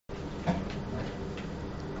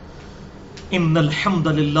إن الحمد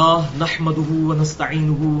لله نحمده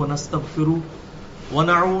ونستعينه ونستغفره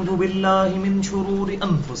ونعوذ بالله من شرور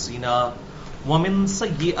أنفسنا ومن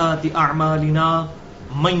سيئات أعمالنا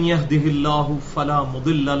من يهده الله فلا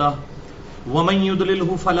مضل له ومن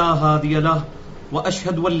يضلله فلا هادي له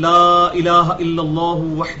وأشهد أن لا إله إلا الله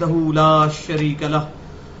وحده لا شريك له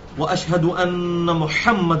وأشهد أن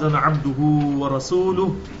محمدا عبده ورسوله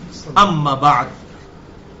أما بعد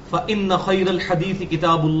فإن خير الحديث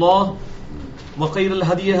كتاب الله وخير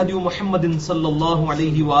الهدي هدي محمد صلى الله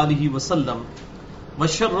عليه وآله وسلم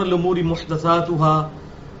وشر الأمور محدثاتها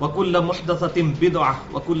وكل محدثة بدعة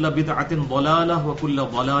وكل بدعة ضلالة وكل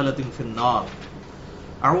ضلالة في النار.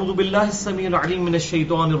 أعوذ بالله السميع العليم من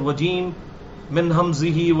الشيطان الرجيم من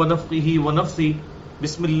همزه ونفخه ونفثه.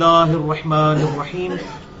 بسم الله الرحمن الرحيم.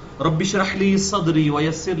 رب اشرح لي صدري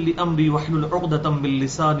ويسر لي أمري واحلل عقدة من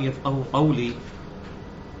لساني يفقهوا قولي.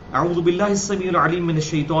 اعوذ باللہ السمیع العلیم من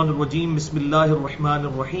الشیطان الرجیم. بسم اللہ الرحمن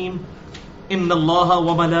الرحیم. ان اللہ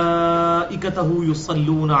وملائکتہ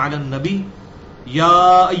یصلون علی النبی یا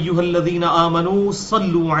ایہا الذین آمنوا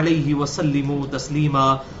صلوا علیہ وسلموا تسلیما.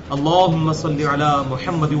 اللہم صل علی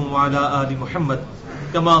محمد وعلی آل محمد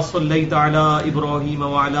کما صلیت علی ابراہیم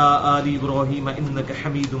وعلی آل ابراہیم انک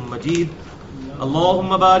حمید مجید.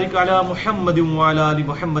 اللهم بارك على محمد وعلى آل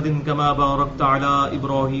محمد كما باركت على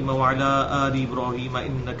إبراهيم وعلى آل إبراهيم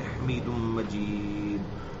إنك حميد مجيد.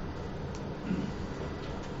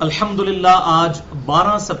 الحمدللہ آج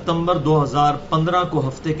 12 سپتمبر 2015 کو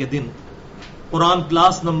ہفتے کے دن قرآن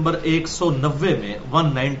کلاس نمبر 190 میں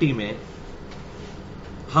 190 میں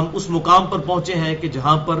ہم اس مقام پر پہنچے ہیں کہ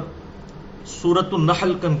جہاں پر سورۃ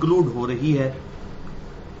النحل کنکلوڈ ہو رہی ہے.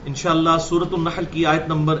 انشاءاللہ سورۃ النحل کی آیت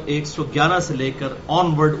نمبر 111 سے لے کر آن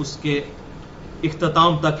ورڈ اس کے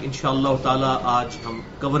اختتام تک انشاءاللہ تعالی آج ہم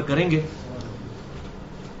کور کریں گے.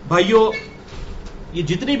 بھائیو، یہ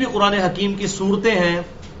جتنی بھی قرآن حکیم کی صورتیں ہیں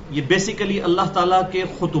یہ بیسیکلی اللہ تعالیٰ کے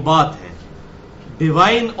خطبات ہیں،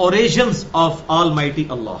 divine orations of all mighty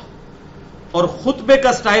اللہ. اور خطبے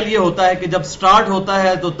کا سٹائل یہ ہوتا ہے کہ جب سٹارٹ ہوتا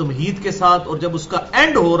ہے تو تمہید کے ساتھ، اور جب اس کا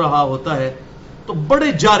اینڈ ہو رہا ہوتا ہے تو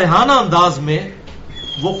بڑے جارحانہ انداز میں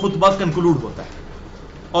وہ خطبہ کنکلوڈ ہوتا ہے.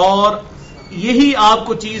 اور یہی آپ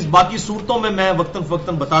کو چیز باقی صورتوں میں وقتاً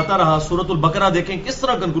فوقتاً بتاتا رہا. سورۃ البقرہ دیکھیں کس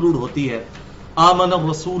طرح کنکلوڈ ہوتی ہے. آمن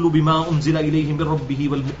الرسول بما انزل الیہ من ربہ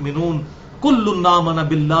والمؤمنون کل آمن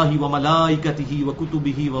باللہ وملائکتہ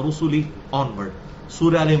وکتبہ ورسلہ آنورڈ.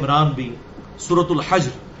 سورہ آل عمران بھی، سورۃ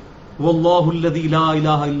الحجر واللہ الذی لا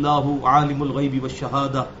الہ الا ھو عالم الغیب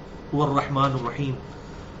والشہادہ هو الرحمن الرحیم.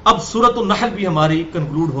 اب سورۃ النحل بھی ہماری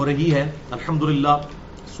کنکلوڈ ہو رہی ہے الحمدللہ.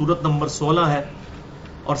 سورت نمبر 16 ہے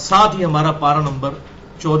اور ساتھ ہی ہمارا پارہ نمبر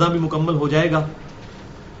 14 بھی مکمل ہو جائے گا.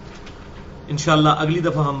 انشاءاللہ اگلی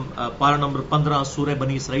دفعہ ہم پارہ نمبر 15 سورہ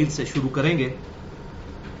بنی اسرائیل سے شروع کریں گے.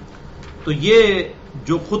 تو یہ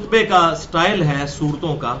جو خطبے کا سٹائل ہے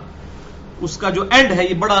صورتوں کا، اس کا جو اینڈ ہے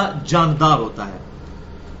یہ بڑا جاندار ہوتا ہے.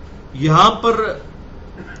 یہاں پر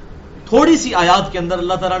تھوڑی سی آیات کے اندر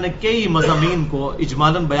اللہ تعالیٰ نے کئی مضامین کو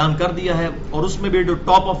اجمالاً بیان کر دیا ہے، اور اس میں بھی جو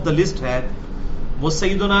ٹاپ آف دا لسٹ ہے وہ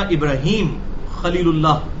سیدنا ابراہیم خلیل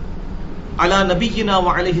اللہ علی نبینا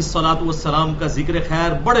وعلیہ الصلاۃ والسلام کا ذکر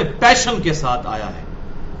خیر بڑے پیشن کے ساتھ آیا ہے.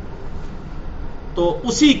 تو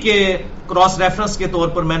اسی کے کراس ریفرنس کے طور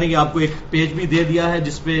پر میں نے یہ آپ کو ایک پیج بھی دے دیا ہے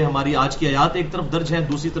جس پہ ہماری آج کی آیات ایک طرف درج ہیں،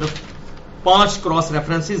 دوسری طرف 5 کراس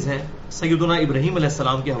ریفرنسز ہیں سیدنا ابراہیم علیہ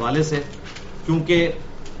السلام کے حوالے سے، کیونکہ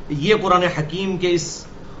یہ قرآن حکیم کے اس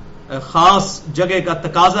خاص جگہ کا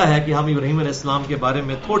تقاضا ہے کہ ہم ابراہیم علیہ السلام کے بارے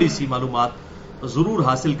میں تھوڑی سی معلومات ضرور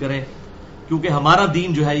حاصل کریں، کیونکہ ہمارا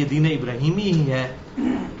دین جو ہے یہ دین ابراہیمی ہی ہے.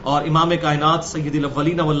 اور امام کائنات سید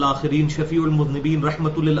الاولین والآخرین شفیع المذنبین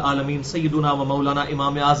رحمت للعالمین سیدنا و مولانا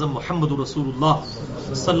امام اعظم محمد رسول اللہ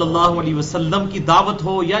صلی اللہ علیہ وسلم کی دعوت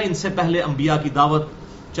ہو یا ان سے پہلے انبیاء کی دعوت،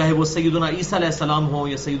 چاہے وہ سیدنا عیسیٰ علیہ السلام ہو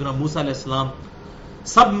یا سیدنا موسیٰ علیہ السلام،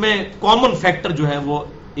 سب میں کامن فیکٹر جو ہے وہ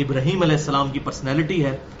ابراہیم علیہ السلام کی پرسنالٹی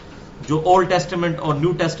ہے، جو اولڈ ٹیسٹمنٹ اور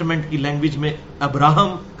نیو ٹیسٹمنٹ کی لینگویج میں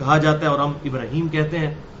ابراہم کہا جاتا ہے اور ہم ابراہیم کہتے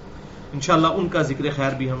ہیں. انشاءاللہ ان کا ذکر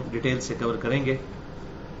خیر بھی ہم ڈیٹیل سے کور کریں گے.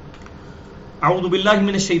 اعوذ باللہ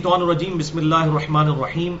من الشیطان الرجیم. بسم اللہ الرحمن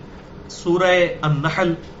الرحیم. سورہ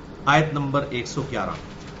النحل آیت نمبر 111.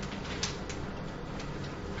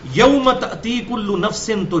 یوم تأتی کل نفس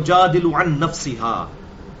تجادل عن نفسها.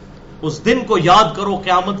 اس دن کو یاد کرو،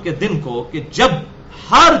 قیامت کے دن کو، کہ جب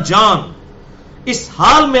ہر جان اس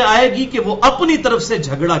حال میں آئے گی کہ وہ اپنی طرف سے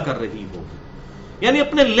جھگڑا کر رہی ہوگی، یعنی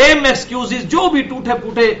اپنے لیم ایکسکیوزز جو بھی ٹوٹے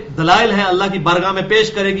پھوٹے دلائل ہیں اللہ کی بارگاہ میں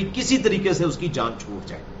پیش کرے گی، کسی طریقے سے اس کی جان چھوٹ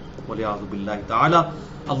جائے. وَلِعَاذُ بِاللَّهِ تَعَالَى.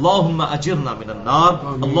 اللہم اجرنا من النار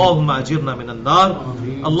اللہم اجرنا من النار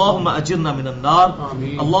اللہم اجرنا من النار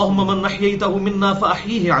اللہم من احییتہ منا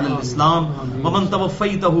فاحیہ علی الاسلام ومن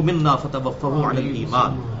توفیتہ منا فتوفہ علی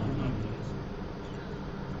الایمان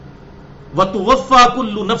وتوفى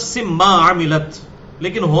كل نفس ما عملت.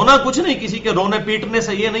 لیکن ہونا کچھ نہیں، کسی کے رونے پیٹنے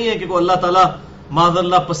سے یہ نہیں ہے کہ کوئی اللہ تعالیٰ معاذ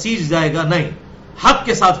اللہ پسیج جائے گا، نہیں، حق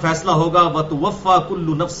کے ساتھ فیصلہ ہوگا. وتوفى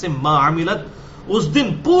كل نفس ما عملت، اس دن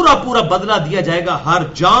پورا پورا بدلہ دیا جائے گا ہر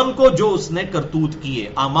جان کو جو اس نے کرتوت کیے،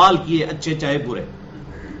 اعمال کیے، اچھے چاہے برے،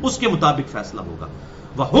 اس کے مطابق فیصلہ ہوگا.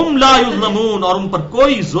 وهم لا يظلمون، اور ان پر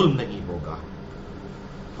کوئی ظلم نہیں ہوگا.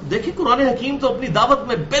 دیکھیں قرآن حکیم تو اپنی دعوت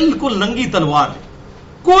میں بالکل ننگی تلوار ہے،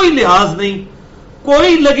 کوئی لحاظ نہیں،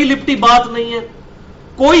 کوئی لگی لپٹی بات نہیں ہے،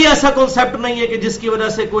 کوئی ایسا کنسپٹ نہیں ہے کہ جس کی وجہ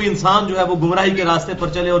سے کوئی انسان جو ہے وہ گمراہی کے راستے پر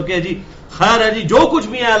چلے اور کہے جی خیر ہے جی جو کچھ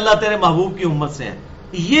بھی ہے اللہ تیرے محبوب کی امت سے ہے.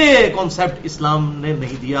 یہ کنسپٹ اسلام نے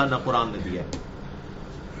نہیں دیا، نہ قرآن نے دیا.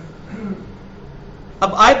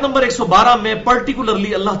 اب آیت نمبر 112 میں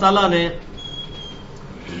پرٹیکولرلی اللہ تعالیٰ نے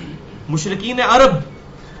مشرکین عرب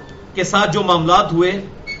کے ساتھ جو معاملات ہوئے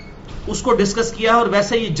اس کو ڈسکس کیا ہے، اور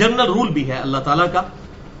ویسے یہ جنرل رول بھی ہے اللہ تعالیٰ کا.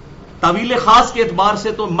 تعویل خاص کے اعتبار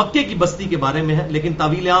سے تو مکے کی بستی کے بارے میں ہے، لیکن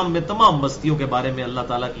تعویل عام میں تمام بستیوں کے بارے میں اللہ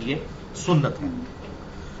تعالیٰ کی یہ سنت ہے.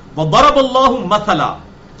 وضرب اللہ مثلا،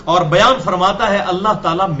 اور بیان فرماتا ہے اللہ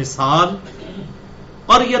تعالیٰ مثال،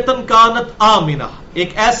 قریۃ کانت آمنہ،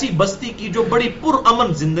 ایک ایسی بستی کی جو بڑی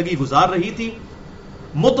پرامن زندگی گزار رہی تھی،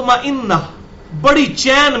 مطمئنہ، بڑی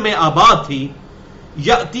چین میں آباد تھی،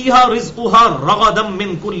 یأتیہا رزقہا رغدا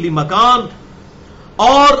من کل مکان،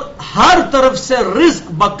 اور ہر طرف سے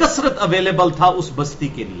رزق بکثرت اویلیبل تھا اس بستی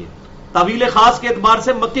کے لیے. طویل خاص کے اعتبار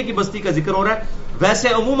سے مکے کی بستی کا ذکر ہو رہا ہے، ویسے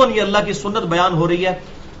عموماً یہ اللہ کی سنت بیان ہو رہی ہے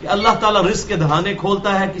کہ اللہ تعالیٰ رزق کے دہانے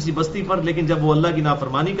کھولتا ہے کسی بستی پر، لیکن جب وہ اللہ کی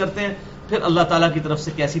نافرمانی کرتے ہیں پھر اللہ تعالیٰ کی طرف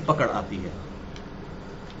سے کیسی پکڑ آتی ہے.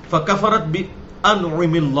 فکفرت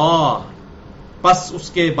بانعم اللہ، پس اس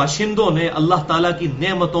کے باشندوں نے اللہ تعالیٰ کی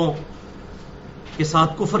نعمتوں کے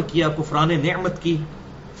ساتھ کفر کیا، کفران نعمت کی.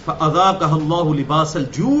 فَأَذَاقَهَا اللَّهُ لِبَاسَ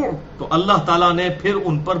الْجُوعِ، تو اللہ تعالیٰ نے پھر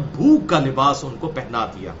ان پر بھوک کا لباس ان کو پہنا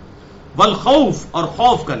دیا، والخوف، اور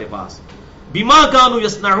خوف کا لباس، بِمَا كَانُوا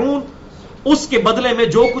يَصْنَعُونَ، اس کے بدلے میں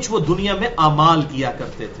جو کچھ وہ دنیا میں اعمال کیا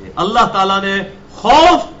کرتے تھے. اللہ تعالیٰ نے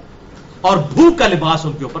خوف اور بھوک کا لباس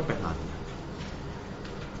ان کے اوپر پہنا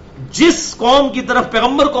دیا. جس قوم کی طرف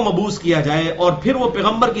پیغمبر کو مبعوث کیا جائے اور پھر وہ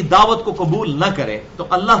پیغمبر کی دعوت کو قبول نہ کرے تو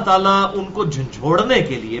اللہ تعالیٰ ان کو جھنجھوڑنے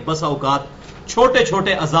کے لیے بس اوقات چھوٹے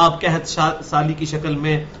چھوٹے عذاب قحط سالی کی شکل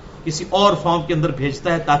میں کسی اور فارم کے اندر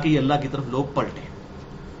بھیجتا ہے تاکہ یہ اللہ کی طرف لوگ پلٹیں.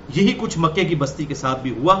 یہی کچھ مکے کی بستی کے ساتھ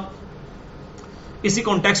بھی ہوا. اسی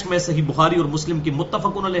کانٹیکسٹ میں صحیح بخاری اور مسلم کی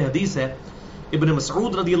متفقن علیہ حدیث ہے، ابن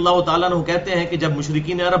مسعود رضی اللہ تعالیٰ عنہ کہتے ہیں کہ جب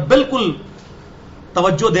مشرکین عرب بالکل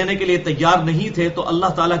توجہ دینے کے لیے تیار نہیں تھے تو اللہ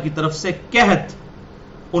تعالیٰ کی طرف سے قحط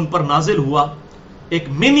ان پر نازل ہوا، ایک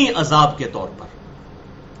منی عذاب کے طور پر،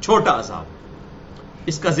 چھوٹا عذاب.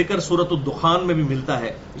 اس کا ذکر سورۃ الدخان میں بھی ملتا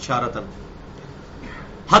ہے اشارتاً.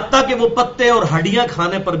 حتیٰ کہ وہ پتے اور ہڈیاں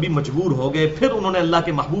کھانے پر بھی مجبور ہو گئے. پھر انہوں نے اللہ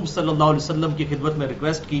کے محبوب صلی اللہ علیہ وسلم کی خدمت میں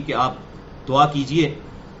ریکویسٹ کی کہ آپ دعا کیجئے،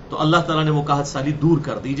 تو اللہ تعالیٰ نے وہ قحط سالی دور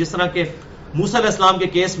کر دی. جس طرح کہ موسیٰ علیہ السلام کے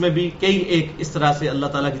کیس میں بھی کئی ایک اس طرح سے اللہ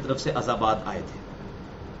تعالیٰ کی طرف سے عذابات آئے تھے.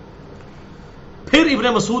 پھر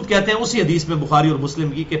ابن مسعود کہتے ہیں اسی حدیث میں بخاری اور مسلم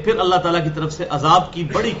کی کہ پھر اللہ تعالیٰ کی طرف سے عذاب کی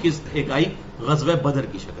بڑی قسط ایک آئی غزوہ بدر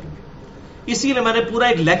کی شکل میں. اسی لیے میں نے پورا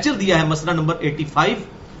ایک لیکچر دیا ہے، مسئلہ نمبر 85،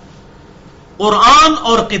 قرآن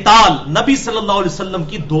اور قتال، نبی صلی اللہ علیہ وسلم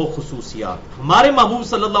کی دو خصوصیات. ہمارے محبوب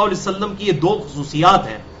صلی اللہ علیہ وسلم کی یہ دو خصوصیات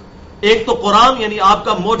ہیں. ایک تو قرآن، یعنی آپ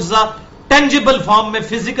کا معجزہ ٹینجیبل فارم میں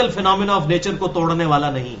فزیکل فینومینا آف نیچر کو توڑنے والا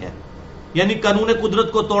نہیں ہے، یعنی قانون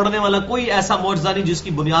قدرت کو توڑنے والا کوئی ایسا معجزہ نہیں جس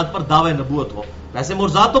کی بنیاد پر دعوی نبوت ہو. ویسے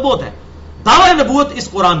معجزات تو بہت ہیں، دعوی نبوت اس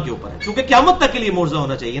قرآن کے اوپر ہے، کیونکہ قیامت تک کے لیے معجزہ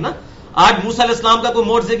ہونا چاہیے نا. آج موسیٰ علیہ السلام کا کوئی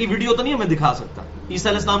معجزے کی ویڈیو تو نہیں ہمیں دکھا سکتا،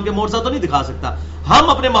 عیسیٰ علیہ السلام کے معجزہ تو نہیں دکھا سکتا. ہم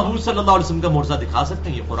اپنے محبوب صلی اللہ علیہ وسلم کا معجزہ دکھا سکتے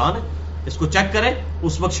ہیں، یہ قرآن ہے. اس کو چیک کریں.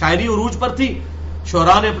 اس وقت شاعری عروج پر تھی،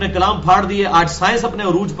 شعراء نے اپنے کلام پھاڑ دیے. آج سائنس اپنے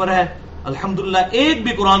عروج پر ہے. الحمدللہ ایک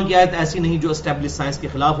بھی قرآن کی آیت ایسی نہیں جو اسٹیبلش سائنس کے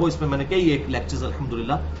خلاف ہو. اس میں نے کئی ایک لیکچرز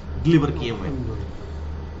الحمدللہ ڈلیور کیے ہوئے ہیں.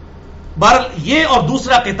 بہرحال یہ اور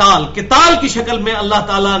دوسرا قتال کی شکل میں اللہ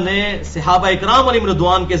تعالیٰ نے صحابہ اکرام علیہم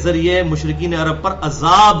رضوان کے ذریعے مشرکین عرب پر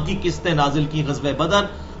عذاب کی قسطیں نازل کی. غزوہ بدر،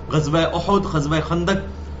 غزوہ احد، غزوہ خندق،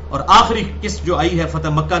 اور آخری قسط جو آئی ہے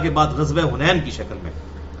فتح مکہ کے بعد غزوہ حنین کی شکل میں.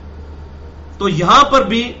 تو یہاں پر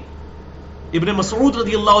بھی ابن مسعود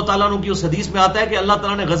رضی اللہ تعالیٰ عنہ کی اس حدیث میں آتا ہے کہ اللہ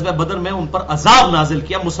تعالیٰ نے غزوہ بدر میں ان پر عذاب نازل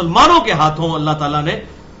کیا. مسلمانوں کے ہاتھوں اللہ تعالیٰ نے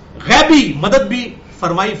غیبی مدد بھی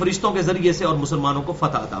فرمائی فرشتوں کے ذریعے سے اور مسلمانوں کو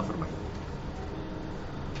فتح عطا فرمائی.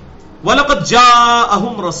 وَلَقَدْ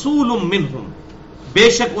جَاءَهُمْ رَسُولٌ مِّنْهُمْ، بے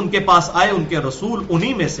شک ان کے پاس آئے ان کے رسول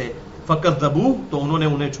انہی میں سے، فَكَذَّبُوهُ، تو انہوں نے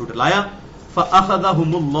انہیں جھٹلایا،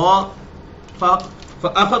 فَأَخَذَهُمُ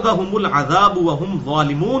الْعَذَابُ وَهُمْ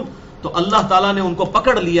ظَالِمُونَ، تو اللہ تعالیٰ نے ان کو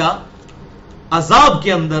پکڑ لیا عذاب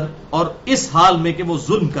کے اندر، اور اس حال میں کہ وہ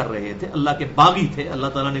ظلم کر رہے تھے، اللہ کے باغی تھے، اللہ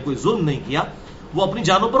تعالیٰ نے کوئی ظلم نہیں کیا، وہ اپنی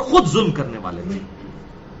جانوں پر خود ظلم کرنے والے تھے۔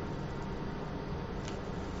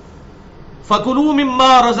 فَكُلُوا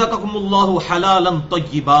مِمَّا رَزَقَكُمُ اللَّهُ حَلَالًا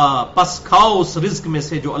طَيِّبًا، پس کھاؤ اس رزق میں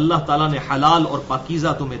سے جو اللہ تعالیٰ نے حلال اور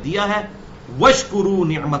پاکیزہ تمہیں دیا ہے، وَاشْكُرُوا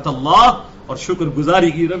نِعْمَتَ اللَّهِ، اور شکر گزاری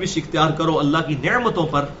کی روش اختیار کرو اللہ کی نعمتوں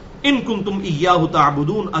پر، ان کنتم ایاہ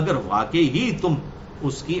تعبدون، اگر واقعی ہی تم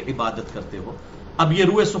اس کی عبادت کرتے ہو۔ اب یہ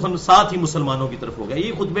روح سخن ساتھ ہی مسلمانوں کی طرف ہو گیا۔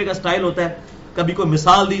 یہ خطبے کا سٹائل ہوتا ہے، کبھی کوئی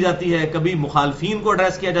مثال دی جاتی ہے، کبھی مخالفین کو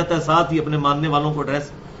ایڈریس کیا جاتا ہے، ساتھ ہی اپنے ماننے والوں کو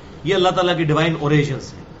ایڈریس۔ یہ اللہ تعالیٰ کی ڈیوائن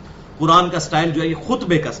اوریشنز ہے۔ قرآن کا سٹائل جو ہے یہ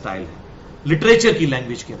خطبے کا سٹائل ہے، لٹریچر کی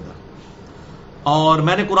لینگویج کے اندر۔ اور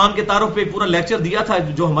میں نے قرآن کے تعارف پہ ایک پورا لیکچر دیا تھا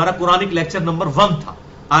جو ہمارا قرآنک لیکچر نمبر 1 تھا،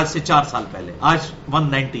 آج سے 4 سال پہلے، آج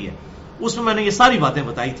 190 ہے۔ اس میں نے یہ ساری باتیں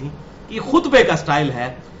بتائی تھیں کہ یہ خطبے کا سٹائل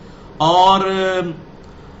ہے، اور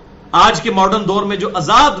آج کے ماڈرن دور میں جو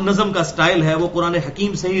آزاد نظم کا سٹائل ہے وہ قرآن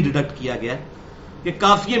حکیم سے ہی ڈیڈکٹ کیا گیا ہے کہ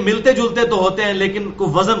قافیے ملتے جلتے تو ہوتے ہیں لیکن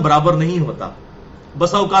کوئی وزن برابر نہیں ہوتا،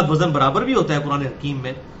 بسا اوقات وزن برابر بھی ہوتا ہے قرآن حکیم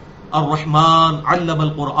میں۔ الرحمن علم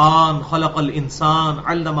القرآن خلق الانسان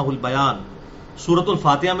علمہ البیان، سورۃ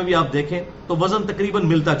الفاتحہ میں بھی آپ دیکھیں تو وزن تقریباً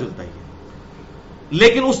ملتا جلتا ہی ہے،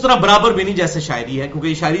 لیکن اس طرح برابر بھی نہیں جیسے شاعری ہے، کیونکہ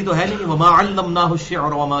یہ شاعری تو ہے نہیں۔ وما علمناہ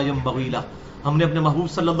الشعر وما ينبغی لہ، ہم نے اپنے محبوب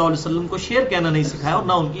صلی اللہ علیہ وسلم کو شعر کہنا نہیں سکھایا اور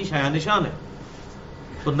نہ ان کی شایان شان ہے۔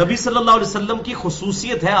 تو نبی صلی اللہ علیہ وسلم کی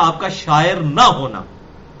خصوصیت ہے آپ کا شاعر نہ ہونا،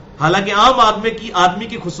 حالانکہ عام آدمی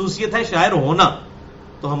کی خصوصیت ہے شاعر ہونا،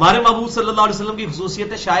 تو ہمارے محبوب صلی اللہ علیہ وسلم کی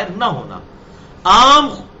خصوصیت ہے شاعر نہ ہونا۔ عام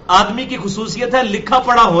آدمی کی خصوصیت ہے لکھا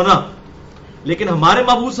پڑھا ہونا، لیکن ہمارے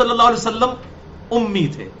محبوب صلی اللہ علیہ وسلم امی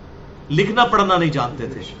تھے، لکھنا پڑھنا نہیں جانتے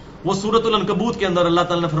تھے۔ وہ سورۃ العنکبوت کے اندر اللہ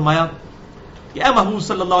تعالیٰ نے فرمایا کہ اے محبوب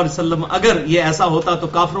صلی اللہ علیہ وسلم، اگر یہ ایسا ہوتا تو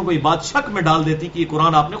کافروں کو یہ بات شک میں ڈال دیتی کہ یہ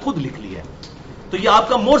قرآن آپ نے خود لکھ لیا ہے۔ تو یہ آپ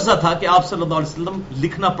کا معجزہ تھا کہ آپ صلی اللہ علیہ وسلم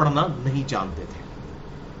لکھنا پڑھنا نہیں جانتے تھے،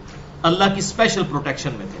 اللہ کی اسپیشل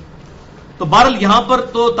پروٹیکشن میں تھے۔ تو بہرحال یہاں پر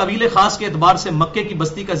تو طویل خاص کے اعتبار سے مکے کی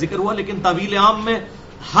بستی کا ذکر ہوا، لیکن طویل عام میں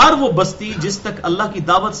ہر وہ بستی جس تک اللہ کی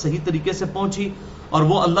دعوت صحیح طریقے سے پہنچی اور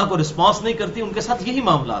وہ اللہ کو رسپانس نہیں کرتی، ان کے ساتھ یہی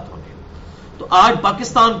معاملات ہوں گے۔ تو آج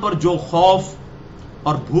پاکستان پر جو خوف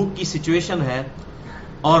اور بھوک کی سچویشن ہے،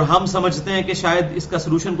 اور ہم سمجھتے ہیں کہ شاید اس کا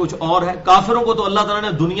سلوشن کچھ اور ہے، کافروں کو تو اللہ تعالیٰ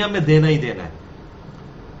نے دنیا میں دینا ہی دینا ہے۔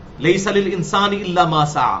 لیس للانسان الا ما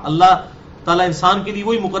سعى، اللہ تعالیٰ انسان کے لیے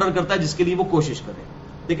وہی مقرر کرتا ہے جس کے لیے وہ کوشش کرے،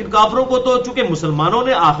 لیکن کافروں کو تو چونکہ مسلمانوں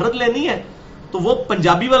نے آخرت لینی ہے، تو وہ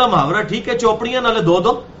پنجابی والا محاورہ ٹھیک ہے، چوپڑیاں نالے دو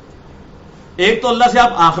دو، ایک تو اللہ سے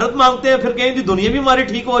آپ آخرت مانگتے ہیں، پھر کہیں جی دنیا بھی ہماری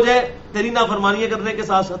ٹھیک ہو جائے تیری نافرمانیاں کرنے کے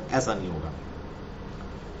ساتھ ساتھ، ایسا نہیں ہوگا۔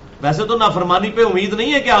 ویسے تو نافرمانی پہ امید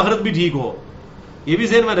نہیں ہے کہ آخرت بھی ٹھیک ہو، یہ بھی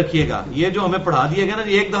ذہن میں رکھیے گا۔ یہ جو ہمیں پڑھا دیا گیا نا،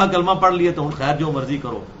 ایک دفعہ کلمہ پڑھ لیے تو خیر جو مرضی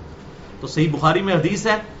کرو، تو صحیح بخاری میں حدیث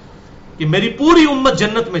ہے کہ میری پوری امت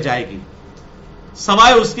جنت میں جائے گی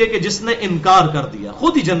سوائے اس کے کہ جس نے انکار کر دیا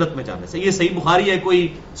خود ہی جنت میں جانے سے۔ یہ صحیح بخاری ہے، کوئی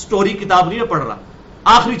سٹوری کتاب نہیں میں پڑھ رہا،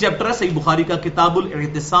 آخری چیپٹر ہے صحیح بخاری کا، کتاب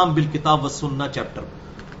الاعتصام بالکتاب والسنہ چیپٹر،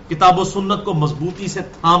 کتاب و سنت کو مضبوطی سے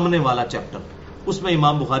تھامنے والا چیپٹر، اس میں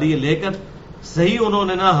امام بخاری یہ لے کر صحیح انہوں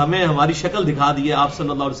نے نا ہمیں ہماری شکل دکھا دی ہے آپ صلی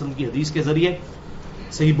اللہ علیہ وسلم کی حدیث کے ذریعے۔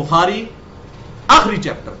 صحیح بخاری آخری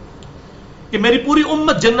چیپٹر کہ میری پوری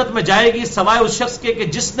امت جنت میں جائے گی سوائے اس شخص کے کہ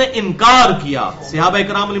جس نے انکار کیا۔ صحابہ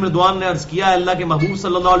کرام علیہ رضوان نے عرض کیا اللہ کے محبوب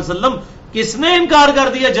صلی اللہ علیہ وسلم کس نے انکار کر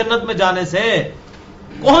دیا جنت میں جانے سے؟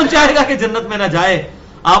 کون چاہے گا کہ جنت میں نہ جائے؟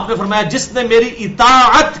 آپ نے فرمایا جس نے میری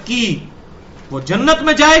اطاعت کی وہ جنت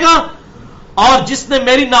میں جائے گا، اور جس نے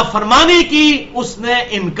میری نافرمانی کی اس نے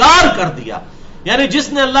انکار کر دیا۔ یعنی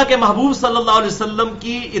جس نے اللہ کے محبوب صلی اللہ علیہ وسلم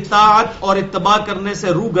کی اطاعت اور اتباع کرنے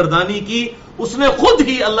سے روح گردانی کی، اس نے خود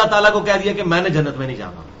ہی اللہ تعالیٰ کو کہہ دیا کہ میں نے جنت میں نہیں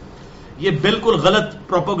جانا۔ یہ بالکل غلط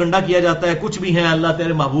پروپیگنڈا کیا جاتا ہے، کچھ بھی ہیں اللہ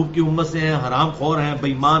تیرے محبوب کی امت سے ہیں، حرام خور ہیں، بے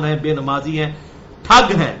ایمان ہیں، بے نمازی ہیں،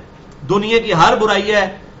 ٹھگ ہیں، دنیا کی ہر برائی ہے،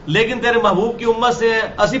 لیکن تیرے محبوب کی امت سے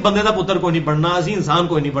اسی بندے دا پتر کوئی نہیں پڑھنا، اسی انسان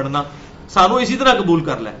کوئی نہیں پڑھنا، سانو اسی طرح قبول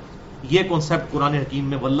کر لے۔ یہ کانسیپٹ قرآن حکیم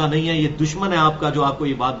میں واللہ نہیں ہے، یہ دشمن ہے آپ کا جو آپ کو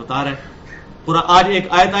یہ بات بتا رہے ہیں۔ آج ایک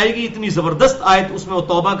آیت آئے گی اتنی زبردست آیت، اس میں وہ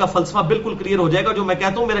توبہ کا فلسفہ بالکل کلیئر ہو جائے گا، جو میں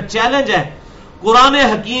کہتا ہوں میرا چیلنج ہے، قرآن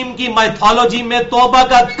حکیم کی مائتھولوجی میں توبہ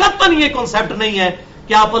کا قطعاً یہ کانسیپٹ نہیں ہے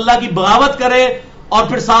کہ آپ اللہ کی بغاوت کریں اور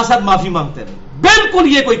پھر ساتھ ساتھ معافی مانگتے رہیں،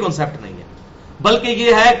 بالکل یہ کوئی کانسیپٹ نہیں ہے، بلکہ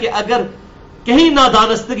یہ ہے کہ اگر کہیں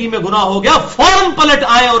نادانستگی میں گناہ ہو گیا فوراً پلٹ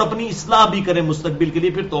آئے اور اپنی اصلاح بھی کریں مستقبل کے لیے،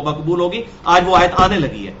 پھر توبہ قبول ہوگی. آج وہ آیت آنے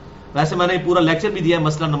لگی ہے. ویسے میں نے پورا لیکچر بھی دیا ہے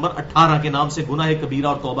مسئلہ نمبر 18 کے نام سے، گناہ کبیرہ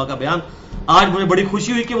اور توبہ کا بیان. آج مجھے بڑی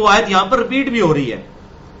خوشی ہوئی کہ وہ آیت یہاں پر ریپیٹ بھی ہو رہی ہے.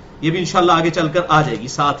 یہ بھی انشاءاللہ آگے چل کر آ جائے گی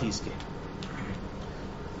ساتھ ہی اس کے.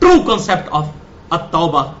 ٹرو کنسپٹ آف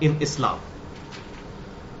التوبہ ان اسلام.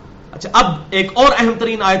 اچھا اب ایک اور اہم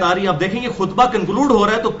ترین آیت آ رہی ہے. آپ دیکھیں گے خطبہ کنکلوڈ ہو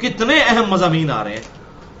رہا ہے تو کتنے اہم مضامین آ رہے ہیں.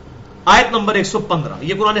 آیت نمبر 115.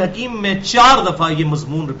 یہ قرآن حکیم میں 4 دفعہ یہ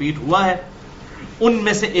مضمون ریپیٹ ہوا ہے. ان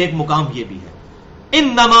میں سے ایک مقام یہ بھی ہے،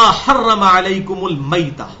 انما حرم علیکم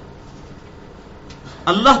المیتہ.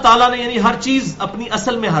 اللہ تعالیٰ نے یعنی ہر چیز اپنی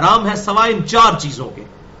اصل میں حرام ہے سوائے ان 4 چیزوں کے.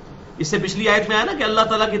 اس سے پچھلی آیت میں آیا نا کہ اللہ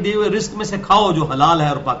تعالیٰ کے دیے ہوئے رزق میں سے کھاؤ جو حلال ہے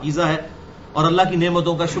اور پاکیزہ ہے، اور اللہ کی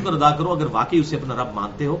نعمتوں کا شکر ادا کرو اگر واقعی اسے اپنا رب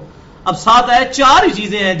مانتے ہو. اب ساتھ آئے 4 ہی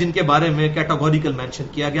چیزیں ہیں جن کے بارے میں کیٹاگوریکل مینشن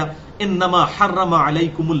کیا گیا. انما حرم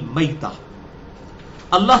علیکم المیتہ.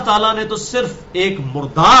 اللہ تعالیٰ نے تو صرف ایک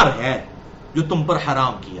مردار ہے جو تم پر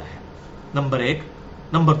حرام کیا ہے، نمبر 1.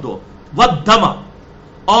 نمبر 2 والدم،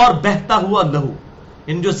 اور بہتا ہوا لہو.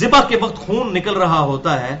 ان جو ذبح کے وقت خون نکل رہا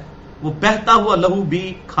ہوتا ہے وہ بہتا ہوا لہو بھی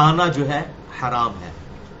کھانا جو ہے حرام ہے.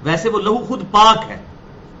 ویسے وہ لہو خود پاک ہے،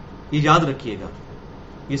 یہ یاد رکھیے گا.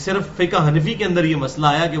 یہ صرف فقہ حنفی کے اندر یہ مسئلہ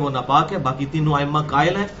آیا کہ وہ ناپاک ہے، باقی تینوں ائمہ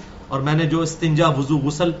قائل ہیں. اور میں نے جو استنجا وضو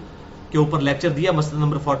غسل کے اوپر لیکچر دیا مسئلہ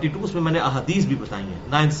نمبر 42، اس میں میں نے احادیث بھی بتائی ہیں.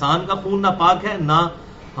 نہ انسان کا خون ناپاک ہے، نہ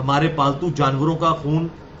ہمارے پالتو جانوروں کا خون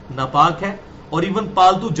ناپاک ہے، اور ایون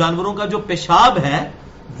پالتو جانوروں کا جو پیشاب ہے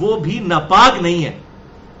وہ بھی ناپاک نہیں ہے.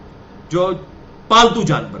 جو پالتو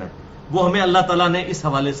جانور ہے وہ ہمیں اللہ تعالیٰ نے اس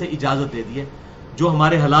حوالے سے اجازت دے دی ہے. جو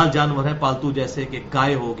ہمارے حلال جانور ہیں پالتو، جیسے کہ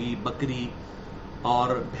گائے ہوگی، بکری اور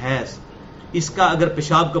بھینس، اس کا اگر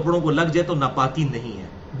پیشاب کپڑوں کو لگ جائے تو ناپاکی نہیں ہے.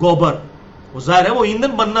 گوبر، وہ ظاہر ہے وہ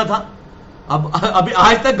ایندھن بننا تھا. ابھی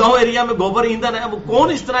آج تک گاؤں ایریا میں گوبر ایندھن ہے، وہ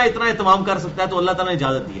کون اس طرح اتنا اہتمام کر سکتا ہے؟ تو اللہ تعالیٰ نے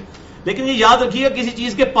اجازت دی ہے. لیکن یہ یاد رکھیے گا کسی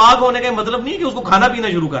چیز کے پاک ہونے کا مطلب نہیں ہے کہ اس کو کھانا پینا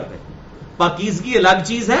شروع کر دیں. پاکیزگی الگ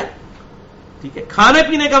چیز ہے، ٹھیک ہے، کھانے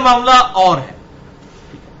پینے کا معاملہ اور ہے.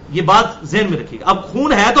 یہ بات ذہن میں رکھیے گا. اب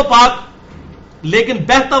خون ہے تو پاک، لیکن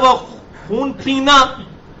بہتا ہوا خون پینا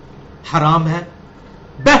حرام ہے.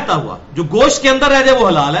 بہتا ہوا جو گوشت کے اندر رہ جائے وہ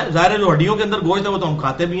حلال ہے. ظاہر ہے جو ہڈیوں کے اندر گوشت ہے وہ تو ہم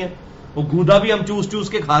کھاتے بھی ہیں، وہ گودا بھی ہم چوس چوس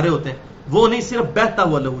کے کھا رہے ہوتے ہیں. وہ نہیں، صرف بہتا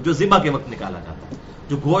ہوا لہو جو ذبح کے وقت نکالا جاتا ہے،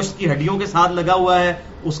 جو گوشت کی ہڈیوں کے ساتھ لگا ہوا ہے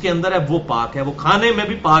اس کے اندر ہے، وہ پاک ہے، وہ کھانے میں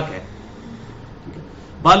بھی پاک ہے.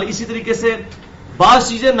 بال اسی طریقے سے بعض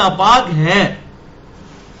چیزیں ناپاک ہیں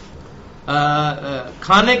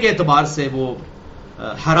کھانے کے اعتبار سے، وہ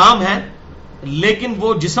حرام ہے، لیکن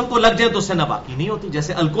وہ جسم کو لگ جائے تو اس سے ناپاکی نہیں ہوتی.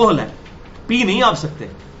 جیسے الکوہل ہے، پی نہیں آپ سکتے،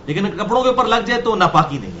 لیکن کپڑوں کے اوپر لگ جائے تو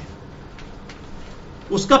ناپاکی نہیں ہے،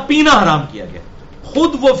 اس کا پینا حرام کیا گیا.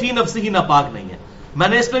 خود وہ فی نفس ہی ناپاک نہیں ہے. میں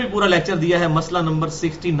نے اس پہ بھی پورا لیکچر دیا ہے، مسئلہ نمبر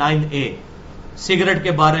 69A، سگریٹ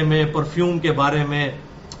کے بارے میں، پرفیوم کے بارے میں،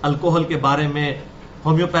 الکوہل کے بارے میں،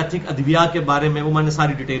 ہومیوپیتھک ادویات کے بارے میں، وہ میں نے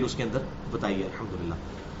ساری ڈیٹیل اس کے اندر بتائی ہے الحمدللہ.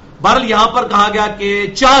 بہرحال یہاں پر کہا گیا کہ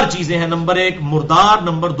 4 چیزیں ہیں. نمبر 1 مردار،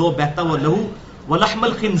 نمبر 2 بہتا ہوا لہو، ولحم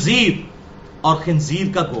الخنزیر، اور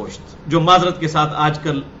خنزیر کا گوشت، جو معذرت کے ساتھ آج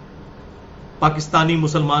کل پاکستانی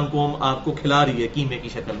مسلمان قوم آپ کو کھلا رہی ہے قیمے کی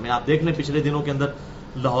شکل میں. آپ دیکھ لیں پچھلے دنوں کے اندر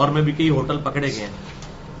لاہور میں بھی کئی ہوٹل پکڑے گئے ہیں.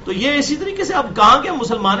 تو یہ اسی طریقے سے اب کہاں کے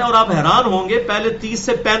مسلمان ہیں، اور آپ حیران ہوں گے، پہلے 30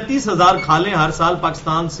 سے 35 ہزار کھالیں ہر سال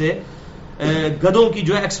پاکستان سے گدوں کی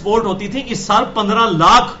جو ہے ایکسپورٹ ہوتی تھی. اس سال 15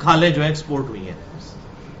 لاکھ کھالیں جو ہے ایکسپورٹ ہوئی ہیں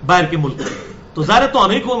باہر کے ملک. تو ظاہر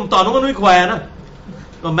تانوں کو نہیں کھوایا نا.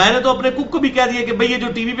 تو میں نے تو اپنے کک کو بھی کہہ دیا کہ بھئی یہ جو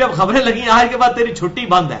ٹی وی پہ اب خبریں لگی آج کے بعد تیری چھٹی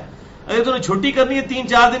بند ہے، اگر تمہیں چھٹی کرنی ہے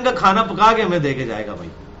 3-4 دن کا کھانا پکا کے ہمیں دے کے جائے گا بھائی.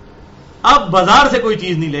 اب بازار سے کوئی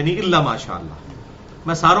چیز نہیں لینی الا ماشاء اللہ.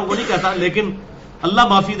 میں ساروں کو نہیں کہتا، لیکن اللہ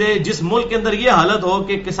معافی دے، جس ملک کے اندر یہ حالت ہو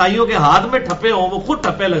کہ کسائیوں کے ہاتھ میں ٹھپے ہوں، وہ خود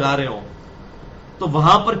ٹھپے لگا رہے ہوں، تو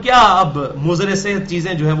وہاں پر کیا اب مضر صحت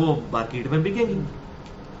چیزیں جو ہیں وہ مارکیٹ میں بکیں گی.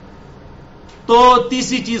 تو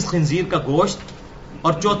تیسری چیز خنزیر کا گوشت،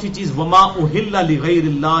 اور چوتھی چیز وما اہل لغیر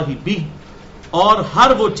اللہ بہ، اور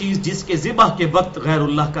ہر وہ چیز جس کے ذبح کے وقت غیر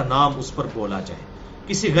اللہ کا نام اس پر بولا جائے،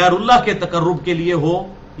 کسی غیر اللہ کے تقرب کے لیے ہو،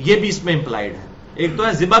 یہ بھی اس میں امپلائڈ ہے. ایک تو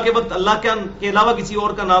ہے ذبح کے وقت اللہ کے علاوہ کسی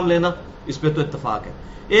اور کا نام لینا، اس پہ تو اتفاق ہے.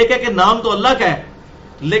 ایک ہے کہ نام تو اللہ کا ہے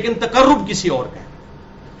لیکن تقرب کسی اور کا ہے.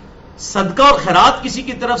 صدقہ اور خیرات کسی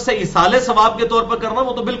کی طرف سے ایصال ثواب کے طور پر کرنا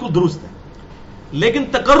وہ تو بالکل درست ہے، لیکن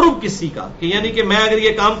تقرب کسی کا کہ یعنی کہ میں اگر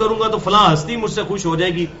یہ کام کروں گا تو فلاں ہستی مجھ سے خوش ہو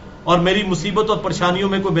جائے گی اور میری مصیبت اور پریشانیوں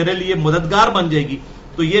میں کوئی میرے لیے مددگار بن جائے گی،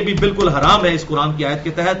 تو یہ بھی بالکل حرام ہے. اس قرآن کی آیت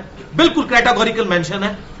کے تحت بالکل کیٹاگوریکل مینشن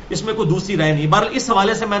ہے، اس میں کوئی دوسری رائے نہیں. بہرحال اس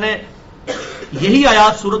حوالے سے میں نے یہی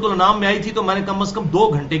آیات سورۃ الانعام میں آئی تھی تو میں نے کم از کم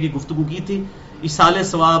 2 گھنٹے کی گفتگو کی تھی. ایصال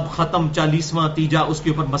ثواب ختم 40واں تیجا، اس کے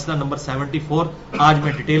اوپر مسئلہ نمبر 74. آج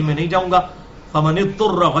میں ڈیٹیل میں نہیں جاؤں گا. فمن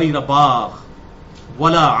اضطر غیر باغ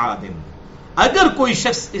ولا عاد، اگر کوئی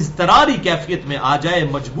شخص اضطراری کیفیت میں آ جائے،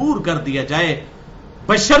 مجبور کر دیا جائے،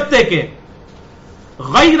 بشرطے کہ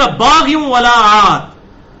غیر باغ ولا عاد،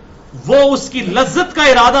 وہ اس کی لذت کا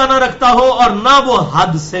ارادہ نہ رکھتا ہو اور نہ وہ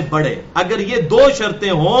حد سے بڑھے. اگر یہ دو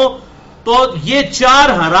شرطیں ہوں تو یہ 4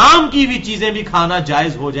 حرام کی بھی چیزیں بھی کھانا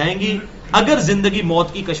جائز ہو جائیں گی اگر زندگی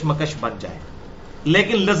موت کی کشمکش بن جائے،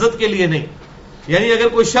 لیکن لذت کے لیے نہیں. یعنی اگر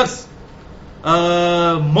کوئی شخص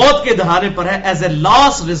موت کے دہانے پر ہے، ایز اے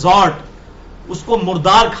لاسٹ ریزورٹ اس کو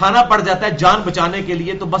مردار کھانا پڑ جاتا ہے جان بچانے کے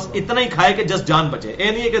لیے، تو بس اتنا ہی کھائے کہ جس جان بچے.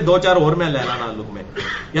 یہ نہیں ہے کہ 2-4 اور میں لے لانا لوگ میں،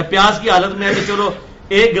 یا پیاس کی حالت میں ہے کہ چلو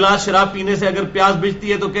 1 گلاس شراب پینے سے اگر پیاس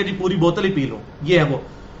بجتی ہے تو کہ جی پوری بوتل ہی پی لوں. یہ ہے وہ.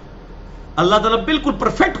 اللہ تعالیٰ بالکل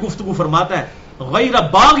پرفیکٹ گفتگو فرماتا ہے غیر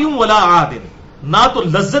باغ ولا عاد، نہ تو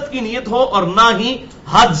لذت کی نیت ہو اور نہ ہی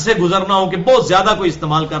حد سے گزرنا ہو کہ بہت زیادہ کوئی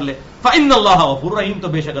استعمال کر لے. فإن اللہ غفور رحیم، تو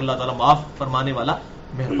بے شک اللہ تعالیٰ معاف فرمانے والا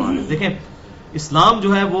مہربان ہے. دیکھیں اسلام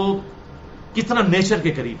جو ہے وہ کتنا نیچر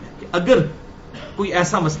کے قریب ہے کہ اگر کوئی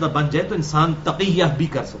ایسا مسئلہ بن جائے تو انسان تقیہ بھی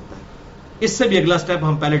کر سکتا ہے. اس سے بھی اگلا سٹیپ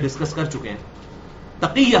ہم پہلے ڈسکس کر چکے ہیں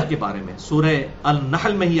تقیہ کے بارے میں، سورہ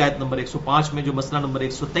النحل میں ہی آیت نمبر 105 میں جو مسئلہ نمبر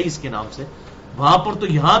 123 کے نام سے، وہاں پر تو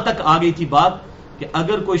یہاں تک آ گئی تھی بات کہ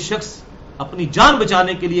اگر کوئی شخص اپنی جان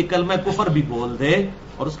بچانے کے لیے کلمہ کفر بھی بول دے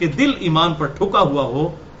اور اس کے دل ایمان پر ٹھکا ہوا ہو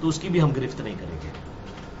تو اس کی بھی ہم گرفت نہیں کریں گے.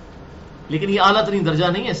 لیکن یہ اعلیٰ ترین درجہ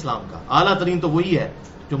نہیں ہے اسلام کا. اعلیٰ ترین تو وہی ہے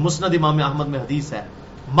جو مسند امام احمد میں حدیث ہے،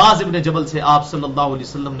 معاذ ابن جبل سے آپ صلی اللہ علیہ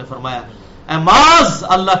وسلم نے فرمایا، اے معاذ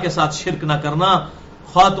اللہ کے ساتھ شرک نہ کرنا،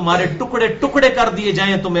 خواہ تمہارے ٹکڑے ٹکڑے کر دیے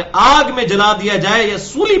جائیں، تمہیں آگ میں جلا دیا جائے یا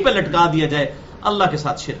سولی پہ لٹکا دیا جائے، اللہ کے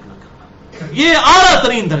ساتھ شرک نہ کرنا. یہ اعلیٰ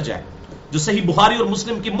ترین درجہ ہے جو صحیح بخاری اور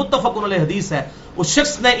مسلم کی متفق علیہ حدیث ہے. اس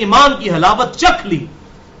شخص نے ایمان کی حلاوت چکھ لی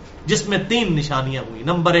جس میں 3 نشانیاں ہوئی.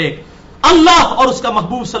 نمبر 1، اللہ اور اس کا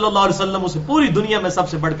محبوب صلی اللہ علیہ وسلم اسے پوری دنیا میں سب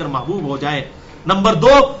سے بڑھ کر محبوب ہو جائے. نمبر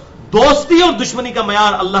 2، دوستی اور دشمنی کا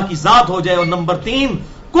معیار اللہ کی ذات ہو جائے. اور نمبر 3،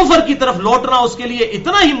 کفر کی طرف لوٹنا اس کے لیے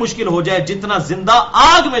اتنا ہی مشکل ہو جائے جتنا زندہ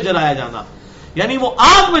آگ میں جلایا جانا. یعنی وہ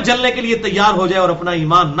آگ میں جلنے کے لیے تیار ہو جائے اور اپنا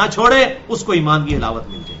ایمان نہ چھوڑے، اس کو ایمان کی حلاوت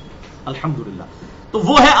مل جائے. الحمدللہ. تو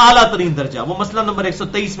وہ ہے اعلیٰ ترین درجہ. وہ مسئلہ نمبر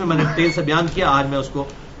 123 میں نے ڈیٹیل سے بیان کیا، آج میں اس کو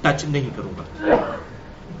ٹچ نہیں کروں گا.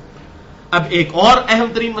 اب ایک اور اہم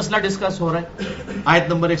ترین مسئلہ ڈسکس ہو رہا ہے، آیت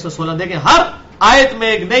نمبر 116. دیکھیں ہر آیت میں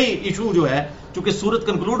ایک نئی ایشو جو ہے، چونکہ سورت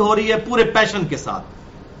کنکلوڈ ہو رہی ہے پورے پیشن کے ساتھ.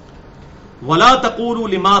 وَلَا تَقُولُوا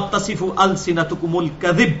لِمَا تَصِفُ أَلْسِنَتُكُمُ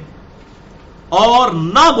الْكَذِبَ، اور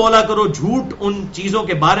نہ بولا کرو جھوٹ ان چیزوں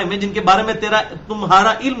کے بارے میں جن کے بارے میں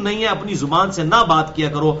تمہارا علم نہیں ہے، اپنی زبان سے نہ بات کیا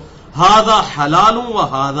کرو. ہذا حلال و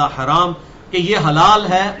ہذا حرام، کہ یہ حلال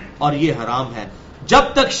ہے اور یہ حرام ہے. جب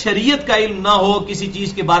تک شریعت کا علم نہ ہو کسی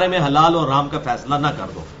چیز کے بارے میں حلال اور حرام کا فیصلہ نہ کر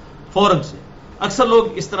دو فوراً سے. اکثر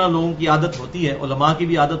لوگ اس طرح، لوگوں کی عادت ہوتی ہے، علماء کی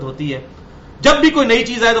بھی عادت ہوتی ہے، جب بھی کوئی نئی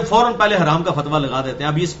چیز آئے تو فوراً پہلے حرام کا فتویٰ لگا دیتے ہیں.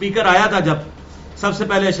 اب یہ اسپیکر آیا تھا، جب سب سے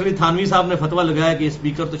پہلے اشرف تھانوی صاحب نے فتویٰ لگایا کہ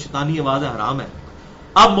اسپیکر تو شیطانی آواز ہے، حرام ہے.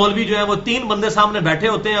 اب مولوی جو ہے وہ 3 بندے سامنے بیٹھے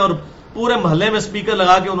ہوتے ہیں اور پورے محلے میں اسپیکر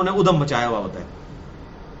لگا کے انہوں نے ادم مچایا ہوا ہوتا ہے.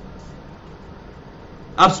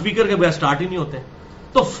 اب اسپیکر کے بغیر سٹارٹ ہی نہیں ہوتے.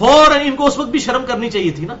 تو فوراً ان کو اس وقت بھی شرم کرنی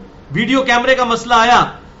چاہیے تھی نا. ویڈیو کیمرے کا مسئلہ آیا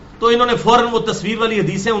تو انہوں نے فوراً وہ تصویر والی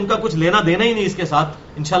حدیثیں، ان کا کچھ لینا دینا ہی نہیں اس کے ساتھ.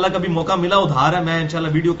 انشاءاللہ کبھی موقع ملا، ادھار ہے، میں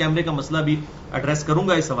انشاءاللہ ویڈیو کیمرے کا مسئلہ بھی ایڈریس کروں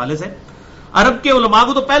گا اس حوالے سے. عرب کے علماء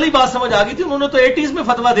کو تو پہلے ہی بات سمجھ آ گئی تھی، انہوں نے تو 80s میں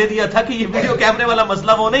فتویٰ دے دیا تھا کہ یہ ویڈیو کیمرے والا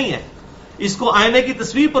مسئلہ وہ نہیں ہے. اس کو آئینے کی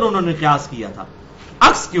تصویر پر انہوں نے قیاس کیا تھا،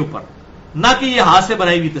 عکس کے اوپر، نہ کہ یہ ہاتھ سے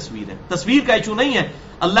بنائی ہوئی تصویر ہے. تصویر کا ایشو نہیں ہے،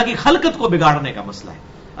 اللہ کی خلقت کو بگاڑنے کا مسئلہ ہے.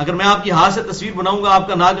 اگر میں آپ کی ہاتھ سے تصویر بناؤں گا، آپ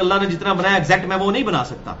کا ناک اللہ نے جتنا بنایا ایگزیکٹ میں وہ نہیں بنا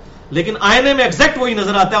سکتا، لیکن آئینے میں ایگزیکٹ وہی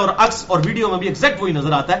نظر آتا ہے اور عکس اور ویڈیو میں بھی ایگزیکٹ وہی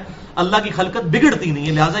نظر آتا ہے. اللہ کی خلقت بگڑتی نہیں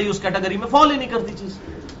ہے، لہٰذا یہ اس کیٹیگری میں فال ہی نہیں کرتی چیز.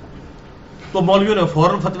 تو مولویوں نے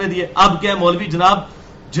فوراً فتوے دیے. اب کیا مولوی جناب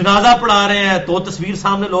جنازہ پڑھا رہے ہیں تو تصویر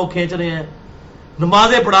سامنے لوگ کھینچ رہے ہیں،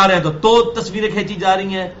 نمازیں پڑھا رہے ہیں تو تصویریں کھینچی جا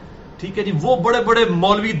رہی ہیں. ٹھیک ہے جی. وہ بڑے بڑے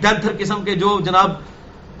مولوی دینتھر قسم کے جو جناب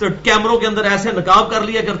تو کیمروں کے اندر ایسے نقاب کر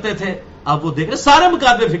لیا کرتے تھے، اب وہ دیکھ رہے سارے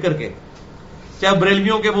مکاتبے فکر کے، چاہے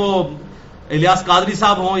بریلویوں کے وہ الیاس قادری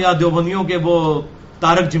صاحب ہوں یا دیوبندیوں کے وہ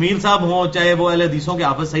طارق جمیل صاحب ہوں، چاہے وہ اہل حدیثوں کے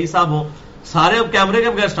حافظ سعید صاحب ہوں، سارے اب کیمرے کے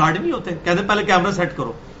بغیر سٹارٹ ہی نہیں ہوتے. کہتے پہلے کیمرہ سیٹ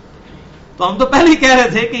کرو. تو ہم تو پہلے ہی کہہ رہے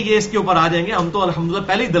تھے کہ یہ اس کے اوپر آ جائیں گے. ہم تو الحمدللہ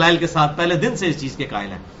پہلے ہی دلائل کے ساتھ پہلے دن سے اس چیز کے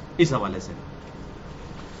قائل ہیں. اس حوالے سے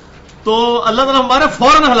تو اللہ تعالیٰ ہمارے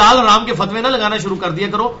فوراً حلال حرام کے فتوے نہ لگانا شروع کر دیا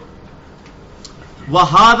کرو.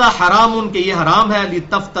 وَهَذَا حَرَامٌ، کہ یہ حرام ہے،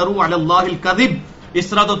 لِتَفْتَرُوا عَلَى اللَّهِ الْكَذِبَ، اس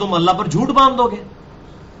طرح تو تم اللہ پر جھوٹ باندھ دو گے.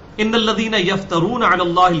 ان الذین یفترون علی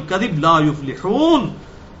اللہ الکذب لا یفلحون،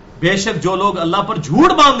 بے شک جو لوگ اللہ پر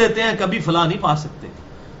جھوٹ باندھ دیتے ہیں کبھی فلاح نہیں پا سکتے.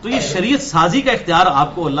 تو یہ شریعت سازی کا اختیار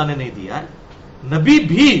آپ کو اللہ نے نہیں دیا ہے. نبی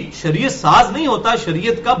بھی شریعت ساز نہیں ہوتا،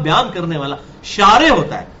 شریعت کا بیان کرنے والا شارع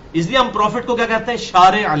ہوتا ہے. اس لیے ہم پروفٹ کو کیا کہتے ہیں؟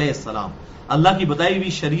 شارع علیہ السلام، اللہ کی بتائی ہوئی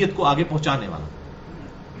شریعت کو آگے پہنچانے والا.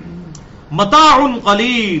 متاع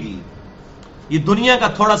قلیل، یہ دنیا کا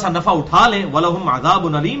تھوڑا سا نفع اٹھا لیں. وَلَهُمْ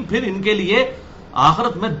عَذَابٌ علیم، پھر ان کے لیے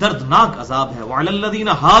آخرت میں دردناک عذاب ہے. وَعَلَى الَّذِينَ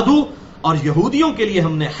هَادُوا، اور یہودیوں کے لیے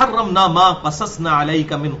ہم نے حرمنا ما قصصنا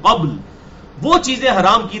علیک من قبل، وہ چیزیں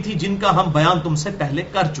حرام کی تھی جن کا ہم بیان تم سے پہلے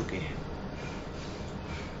کر چکے ہیں.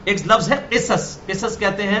 ایک لفظ ہے قصص، قصص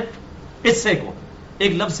کہتے ہیں قصے کو،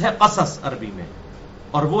 ایک لفظ ہے قصص عربی میں،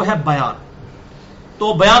 اور وہ ہے بیان.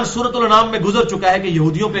 تو بیان سورۃ الانعام میں گزر چکا ہے کہ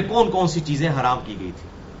یہودیوں پہ کون کون سی چیزیں حرام کی گئی تھی.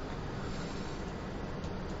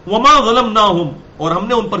 وما ظلمناہم، اور ہم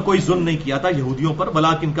نے ان پر کوئی ظلم نہیں کیا تھا یہودیوں پر،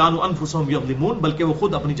 ولکن کانوا انفسہم یظلمون، بلکہ وہ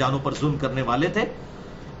خود اپنی جانوں پر ظلم کرنے والے تھے.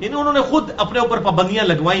 یعنی انہوں نے خود اپنے اوپر پابندیاں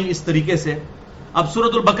لگوائیں اس طریقے سے. اب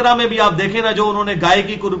سورۃ البقرہ میں بھی آپ دیکھیں نا، جو انہوں نے گائے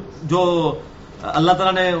کی جو اللہ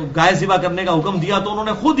تعالیٰ نے گائے ذبح کرنے کا حکم دیا، تو انہوں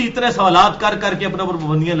نے خود اتنے سوالات کر کر کے اپنے اوپر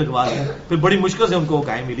پابندیاں لگوا لی، پھر بڑی مشکل سے ان کو وہ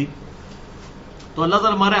گائے ملی. تو اللہ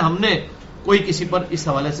تعالیٰ ہمارے، ہم نے کوئی کسی پر اس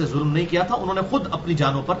حوالے سے ظلم نہیں کیا تھا، انہوں نے خود اپنی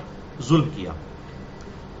جانوں پر ظلم کیا.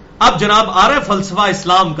 اب جناب آ رہا ہے فلسفہ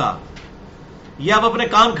اسلام کا، یہ آپ اپنے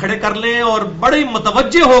کان کھڑے کر لیں اور بڑے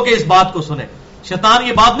متوجہ ہو کے اس بات کو سنیں. شیطان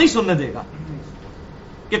یہ بات نہیں سننے دے گا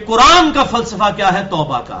کہ قرآن کا فلسفہ کیا ہے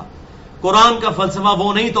توبہ کا. قرآن کا فلسفہ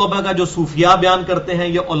وہ نہیں توبہ کا جو صوفیاء بیان کرتے ہیں،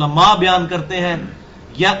 یا علماء بیان کرتے ہیں،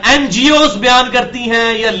 یا این جی اوز بیان کرتی ہیں،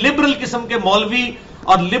 یا لبرل قسم کے مولوی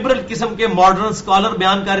اور لبرل قسم کے ماڈرن اسکالر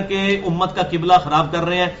بیان کر کے امت کا قبلہ خراب کر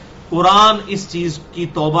رہے ہیں. قرآن اس چیز کی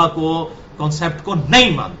توبہ کو، کانسیپٹ کو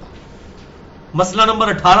نہیں مانتا. مسئلہ نمبر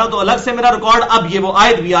 18 تو الگ سے میرا ریکارڈ، اب یہ وہ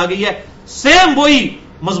آیت بھی آ گئی ہے، سیم وہی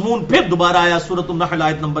مضمون پھر دوبارہ آیا. سورۃ النحل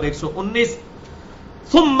آیت نمبر 119،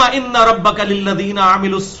 ثم ان ربک للذین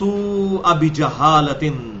عملوا السوء بجہالۃ،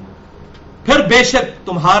 پھر بے شک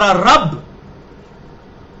تمہارا رب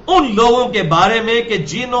ان لوگوں کے بارے میں کہ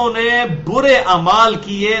جنہوں نے برے اعمال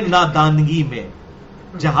کیے نادانگی میں،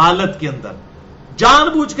 جہالت کے اندر، جان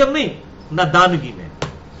بوجھ کر نہیں، نادانگی میں،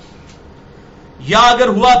 یا اگر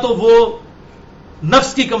ہوا تو وہ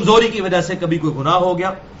نفس کی کمزوری کی وجہ سے کبھی کوئی گناہ ہو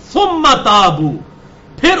گیا. ثم تابوا،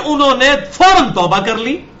 پھر انہوں نے فوراً توبہ کر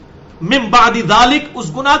لی، من بعد ذالک،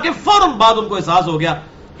 اس گناہ کے فوراً بعد ان کو احساس ہو گیا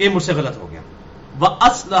کہ مجھ سے غلط ہو گیا.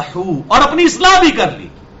 واصلحوا، اور اپنی اصلاح بھی کر لی.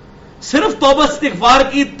 صرف توبہ استغفار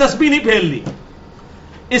کی تسبیح نہیں پھیل لی،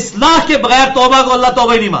 اصلاح کے بغیر توبہ کو اللہ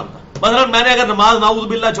توبہ ہی نہیں مانتا. مثلا میں نے اگر نماز نعوذ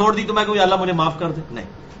باللہ چھوڑ دی تو میں کہوں یا اللہ مجھے معاف کر دے، نہیں،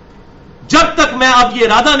 جب تک میں اب یہ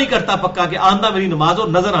ارادہ نہیں کرتا پکا کہ آندہ میری نماز اور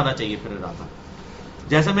نظر آنا چاہیے پھر ارادہ.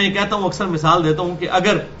 جیسے میں یہ کہتا ہوں، اکثر مثال دیتا ہوں کہ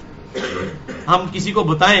اگر ہم کسی کو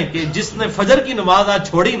بتائیں کہ جس نے فجر کی نماز آج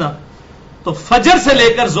چھوڑی نا، تو فجر سے لے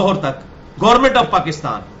کر ظہر تک گورنمنٹ آف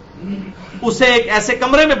پاکستان اسے ایک ایسے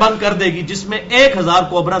کمرے میں بند کر دے گی جس میں 1000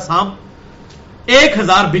 کوبرا سانپ،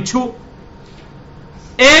 1000 بچھو،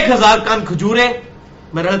 1000 کان کھجورے،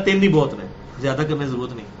 میرے خیال 3 نہیں بہت نے، زیادہ کرنے کی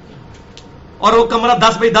ضرورت نہیں، اور وہ کمرہ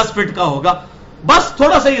 10 بائی 10 فٹ کا ہوگا. بس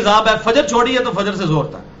تھوڑا سا حساب ہے، فجر چھوڑی ہے تو فجر سے ظہر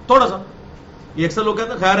تک تھوڑا سا. یہ اکثر لوگ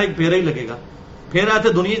کہتے ہیں خیر ایک پھیرا ہی لگے گا، پھیرا آتے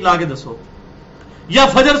دنیا لا کے دسو. یا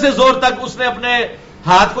فجر سے زور تک اس نے اپنے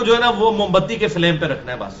ہاتھ کو جو ہے نا وہ موم بتی کے فلیم پہ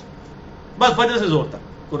رکھنا ہے، بس فجر سے زور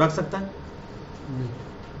تک کو رکھ سکتا ہے.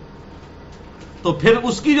 تو پھر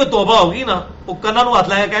اس کی جو توبہ ہوگی نا، وہ کنا نو ہاتھ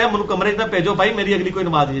لگا کہ منو کمرے اتنا بھیجو بھائی، میری اگلی کوئی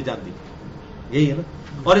نماز نہیں جانتی. یہی ہے نا.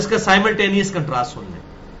 اور اس کا سائملٹینیس کنٹراسٹ سن لیں.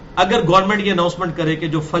 اگر گورنمنٹ یہ اناؤنسمنٹ کرے کہ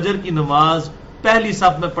جو فجر کی نماز پہلی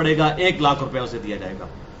صف میں پڑے گا 1 لاکھ روپے اسے دیا جائے گا،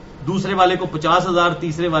 دوسرے والے کو 50,000،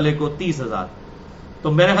 تیسرے والے کو 30,000،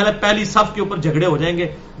 تو میرے خیال ہے پہلی صف کے اوپر جھگڑے ہو جائیں گے.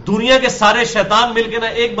 دنیا کے سارے شیطان مل کے نا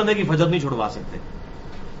ایک بندے کی فجر نہیں چھڑوا سکتے.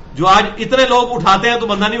 جو آج اتنے لوگ اٹھاتے ہیں تو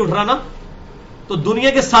بندہ نہیں اٹھ رہا نا، تو دنیا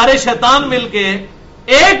کے سارے شیطان مل کے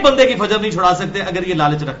ایک بندے کی فجر نہیں چھڑا سکتے اگر یہ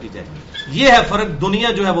لالچ رکھ لی جائے. یہ ہے فرق. دنیا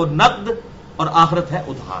جو ہے وہ نقد اور آخرت ہے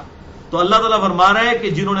ادھار. تو اللہ تعالیٰ فرما رہا ہے کہ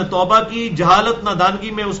جنہوں نے توبہ کی جہالت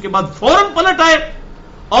نادانگی میں، اس کے بعد فوراً پلٹ آئے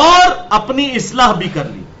اور اپنی اصلاح بھی کر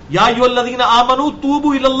لی. یا ایھا الذین آمنوا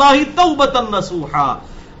توبوا الی اللہ توبۃ نصوحا،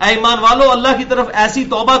 اے ایمان والو اللہ کی طرف ایسی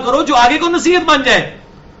توبہ کرو جو آگے کو نصیحت بن جائے.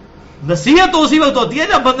 نصیحت تو اسی وقت ہوتی ہے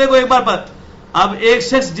جب بندے کو ایک بار اب ایک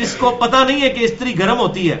شخص جس کو پتا نہیں ہے کہ استری گرم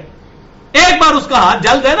ہوتی ہے، ایک بار اس کا ہاتھ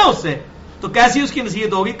جل گئے نا اس سے، تو کیسی اس کی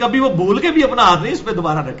نصیحت ہوگی؟ کبھی وہ بھول کے بھی اپنا ہاتھ نہیں اس پہ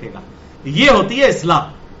دوبارہ رکھے گا. یہ ہوتی ہے اصلاح.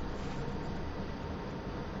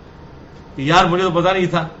 یار مجھے تو پتا نہیں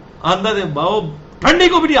تھا، اندر ٹھنڈی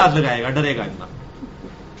کو بھی نہیں ہاتھ لگائے گا، ڈرے گا اتنا.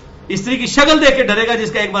 استری کی شکل دیکھ کے ڈرے گا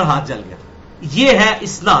جس کا ایک بار ہاتھ جل گیا. یہ ہے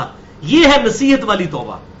اصلاح، یہ ہے نصیحت والی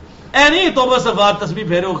توبہ. اے نہیں توبہ استغفار تسبیح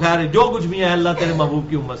پھیرو خیر جو کچھ بھی ہے اللہ تیرے محبوب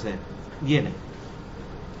کی امت سے، یہ نہیں.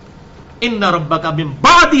 ان ربک من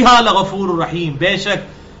بعدها لغفور رحیم، بے شک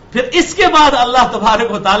پھر اس کے بعد اللہ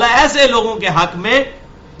تبارک و تعالیٰ ایسے لوگوں کے حق میں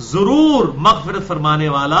ضرور مغفرت فرمانے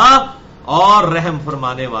والا اور رحم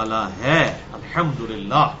فرمانے والا ہے.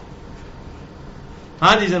 الحمدللہ.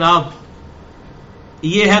 ہاں جی جناب،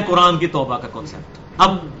 یہ ہے قرآن کی توبہ کا کانسیپٹ.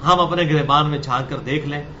 اب ہم اپنے گریبان میں جھانک کر دیکھ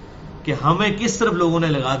لیں کہ ہمیں کس طرف لوگوں نے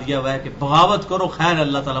لگا دیا ہوا ہے کہ بغاوت کرو خیر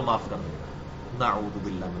اللہ تعالیٰ معاف کر دے گا. نعوذ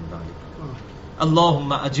باللہ من ذلک.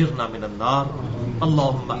 اللہم اجرنا من النار،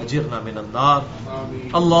 اللہم اجرنا من النار،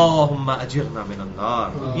 اللہم اجرنا من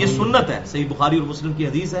النار. یہ سنت ہے، صحیح بخاری اور مسلم کی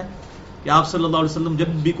حدیث ہے کہ آپ صلی اللہ علیہ وسلم جب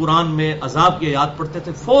بھی قرآن میں عذاب کی آیات پڑھتے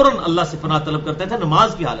تھے فوراً اللہ سے پناہ طلب کرتے تھے،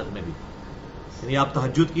 نماز کی حالت میں بھی. یعنی آپ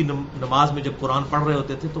تہجد کی نماز میں جب قرآن پڑھ رہے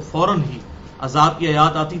ہوتے تھے تو فوراً ہی عذاب کی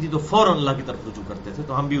آیات آتی تھی تو فوراً اللہ کی طرف رجوع کرتے تھے.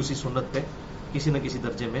 تو ہم بھی اسی سنت پہ کسی نہ کسی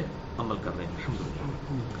درجے میں عمل کر رہے ہیں الحمدللہ.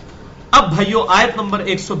 اب بھائیو آیت نمبر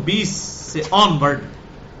 120 سے آن ورڈ،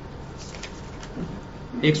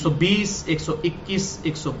 120، 121،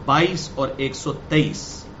 122 اور 123،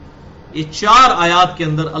 یہ 4 آیات کے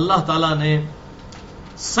اندر اللہ تعالیٰ نے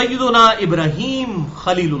سیدنا ابراہیم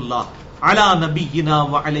خلیل اللہ علی نبینا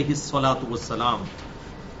وعلیہ الصلاۃ والسلام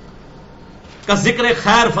کا ذکر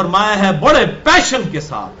خیر فرمایا ہے، بڑے پیشن کے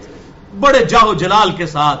ساتھ، بڑے جاہ و جلال کے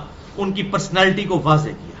ساتھ ان کی پرسنالٹی کو واضح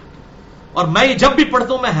کیا. اور میں یہ جب بھی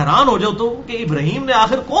پڑھتا ہوں میں حیران ہو جاتا ہوں کہ ابراہیم نے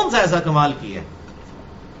آخر کون سا ایسا کمال کیا ہے.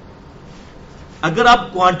 اگر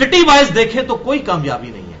آپ کوانٹٹی وائز دیکھیں تو کوئی کامیابی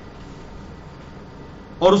نہیں ہے،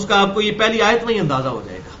 اور اس کا آپ کو یہ پہلی آیت میں ہی اندازہ ہو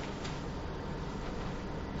جائے گا.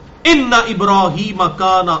 ان ابراہیم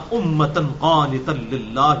کان امۃ قانتا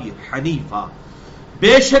للہ حنیفا،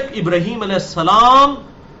 بے شک ابراہیم علیہ السلام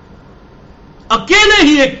اکیلے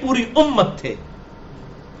ہی ایک پوری امت تھے،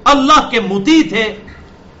 اللہ کے مطیع تھے،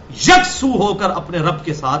 یکسو ہو کر اپنے رب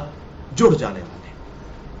کے ساتھ جڑ جانے والے.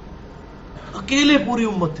 اکیلے پوری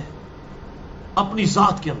امت ہے اپنی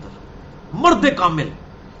ذات کے اندر، مرد کامل.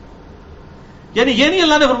 یعنی یہ نہیں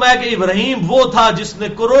اللہ نے فرمایا کہ ابراہیم وہ تھا جس نے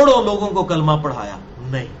کروڑوں لوگوں کو کلمہ پڑھایا،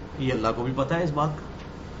 نہیں، یہ اللہ کو بھی پتا ہے اس بات کا.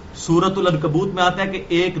 سورۃ العنکبوت میں آتا ہے کہ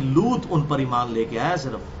ایک لوط ان پر ایمان لے کے آیا،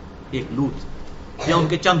 صرف ایک لوط، یا ان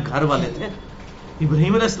کے چند گھر والے تھے.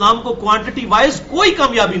 ابراہیم علیہ السلام کو کوانٹٹی وائز کوئی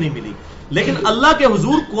کامیابی نہیں ملی، لیکن اللہ کے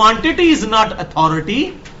حضور quantity is not authority,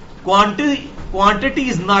 quantity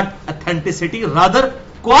is not authenticity, rather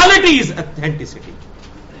quality is authenticity.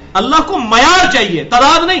 اللہ کو معیار چاہیے،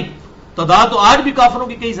 تعداد نہیں. تعداد تو آج بھی کافروں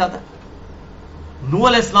کی کئی زیادہ ہے. نوح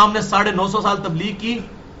علیہ السلام نے 950 سال تبلیغ کی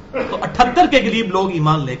تو 78 کے قریب لوگ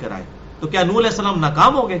ایمان لے کر آئے. تو کیا نوح علیہ السلام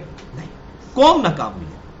ناکام ہو گئے؟ نہیں، قوم ناکام ہوئی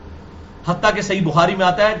ہے. حتیٰ کہ صحیح بخاری میں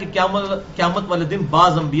آتا ہے کہ قیامت والے دن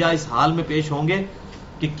بعض انبیاء اس حال میں پیش ہوں گے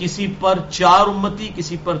کہ کسی پر 4 امتی،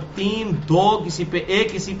 کسی پر 3، 2، کسی پہ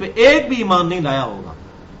 1، کسی پہ 1 بھی ایمان نہیں لایا ہوگا.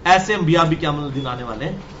 ایسے انبیاء بھی قیامت والے دن آنے والے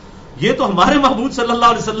ہیں. یہ تو ہمارے محبوب صلی اللہ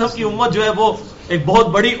علیہ وسلم کی امت جو ہے وہ ایک بہت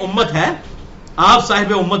بڑی امت ہے، آپ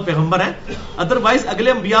صاحب امت پیغمبر ہیں. ادروائز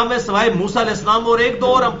اگلے انبیاء میں سوائے موسیٰ علیہ السلام اور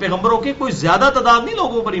 1-2 اور پیغمبروں کے کوئی زیادہ تعداد نہیں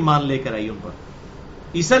لوگوں پر ایمان لے کر آئی. ان پر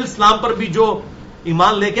عیسیٰ علیہ السلام پر بھی جو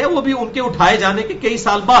ایمان لے کے وہ بھی ان کے اٹھائے جانے کے کئی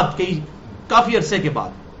سال بعد، کافی عرصے کے بعد،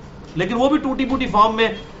 لیکن وہ بھی ٹوٹی پوٹی فارم میں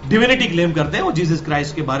ڈیوینٹی کلیم کرتے ہیں وہ جیسس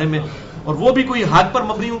کرائسٹ کے بارے میں، اور وہ بھی کوئی حق پر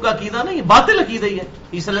مبنی ان کا عقیدہ نہیں، باطل عقیدہ ہی ہے.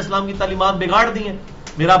 عیسیٰ علیہ السلام کی تعلیمات بگاڑ دی ہیں.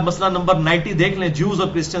 میرا آپ مسئلہ نمبر 90 دیکھ لیں، جیوز اور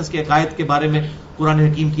کرسچنز کے عقائد کے بارے میں قرآن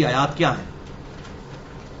حکیم کی آیات کیا ہیں.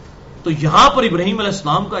 تو یہاں پر ابراہیم علیہ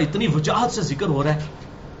السلام کا اتنی وجاہت سے ذکر ہو رہا ہے.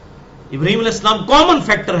 ابراہیم علیہ السلام کامن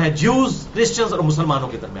فیکٹر ہے جیوز، کرسچنز اور مسلمانوں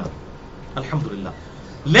کے درمیان، الحمدللہ.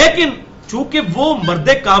 لیکن چونکہ وہ مرد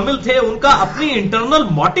کامل تھے، ان کا اپنی انٹرنل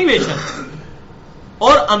موٹیویشن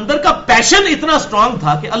اور اندر کا پیشن اتنا اسٹرانگ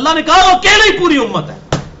تھا کہ اللہ نے کہا وہ اکیلے ہی پوری امت ہے.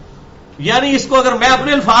 یعنی اس کو اگر میں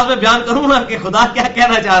اپنے الفاظ میں بیان کروں نا کہ خدا کیا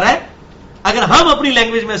کہنا چاہ رہا ہے، اگر ہم اپنی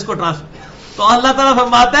لینگویج میں اس کو تو اللہ تعالیٰ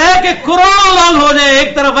فرماتا ہے کہ کروڑوں لال ہو جائے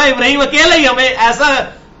ایک طرف ہے، ابراہیم اکیلے ہی ہمیں ایسا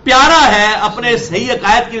پیارا ہے اپنے صحیح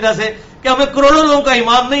عقائد کی وجہ سے کہ ہمیں کروڑوں لوگوں کا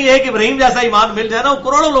ایمان نہیں ہے کہ ابراہیم جیسا ایمان مل جائے نا، وہ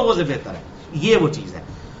کروڑوں لوگوں سے بہتر ہے. یہ وہ چیز ہے.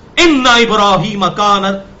 ان ابراہیم کان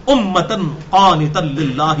امۃ قانتا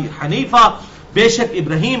للہ حنیفا، بے شک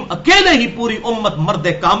ابراہیم اکیلے ہی پوری امت مرد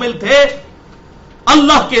کامل تھے،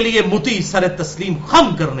 اللہ کے لیے مطیع، سر تسلیم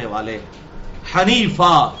خم کرنے والے،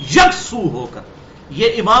 حنیفا، یکسو ہو کر.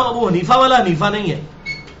 یہ امام ابو حنیفہ والا حنیفہ نہیں ہے،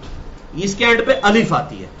 اس کے اینڈ پہ الف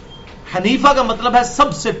آتی ہے. حنیفہ کا مطلب ہے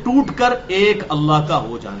سب سے ٹوٹ کر ایک اللہ کا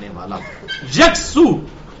ہو جانے والا. یکسو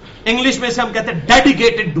انگلش میں سے ہم کہتے ہیں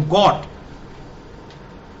ڈیڈیکیٹڈ ٹو گاڈ.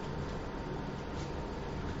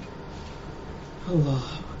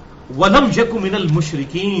 وَلَمْ يَكُ مِنَ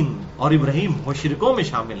الْمُشْرِكِينَ، اور ابراہیم مشرکوں میں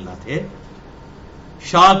شامل نہ تھے.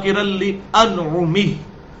 شَاكِرًا لِأَنْعُمِهِ،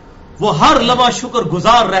 وہ ہر لمحہ شکر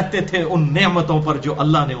گزار رہتے تھے ان نعمتوں پر جو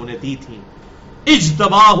اللہ نے انہیں دی تھی.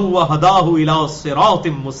 اجتباہ وہداہ الی صراط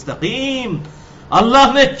مستقیم، اللہ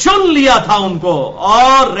نے چن لیا تھا ان کو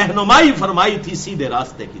اور رہنمائی فرمائی تھی سیدھے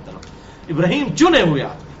راستے کی طرف. ابراہیم چنے ہوئے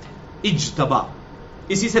آدمی تھے. اجتبا،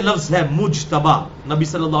 اسی سے لفظ ہے مجتبا، نبی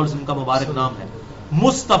صلی اللہ علیہ وسلم کا مبارک نام ہے.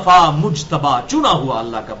 مصطفیٰ، مجتبا، چنا ہوا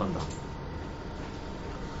اللہ کا بندہ.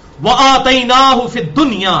 وَآتَيْنَاهُ فِي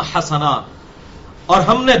الدُّنْيَا حَسَنًا، اور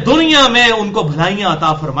ہم نے دنیا میں ان کو بھلائیاں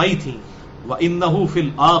عطا فرمائی تھیں. وَإِنَّهُ فِي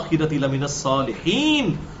الْآخِرَةِ لَمِنَ الصَّالِحِينَ،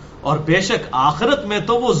 اور بے شک آخرت میں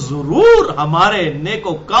تو وہ ضرور ہمارے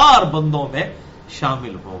نیکوکار بندوں میں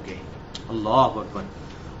شامل ہوں گے. اللہ اکبر.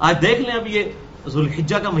 آج دیکھ لیں، اب یہ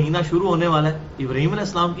ذوالحجہ کا مہینہ شروع ہونے والا ہے. ابراہیم علیہ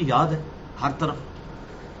السلام کی یاد ہے ہر طرف.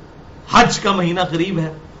 حج کا مہینہ قریب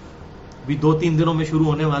ہے، بھی 2-3 دنوں میں شروع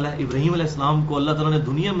ہونے والا ہے. ابراہیم علیہ السلام کو اللہ تعالیٰ نے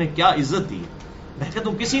دنیا میں کیا عزت دی ہے. میں کہتا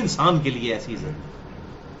ہوں کسی انسان کے لیے ایسی عزت نہیں.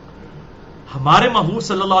 ہمارے محبوب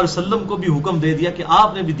صلی اللہ علیہ وسلم کو بھی حکم دے دیا کہ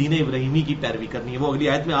آپ نے بھی دین ابراہیمی کی پیروی کرنی ہے. وہ اگلی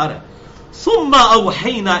آیت میں آ رہا ہے، ثم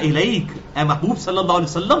اوحینا الیک، اے محبوب صلی اللہ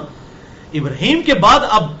علیہ وسلم، ابراہیم کے بعد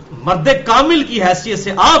اب مرد کامل کی حیثیت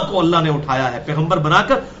سے آپ کو اللہ نے اٹھایا ہے پیغمبر بنا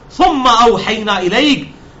کر. ثم اوحینا الیک،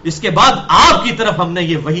 اس کے بعد آپ کی طرف ہم نے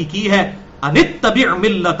یہ وحی کی ہے، ان اتبع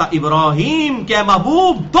ملت ابراہیم، کہ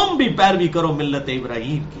محبوب تم بھی پیروی کرو ملت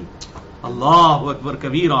ابراہیم کی. اللہ اکبر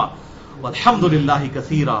کبیرہ والحمد للہ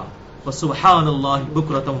کثیرہ وسبحان اللہ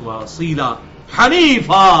بکرۃ واصیلا.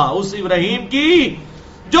 حنیفا، اس ابراہیم کی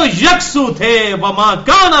جو یکسو تھے، وما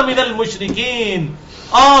کان من المشرکین،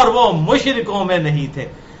 اور وہ مشرکوں میں نہیں تھے.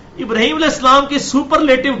 ابراہیم علیہ السلام کی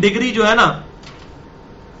سپرلیٹو ڈگری جو ہے نا،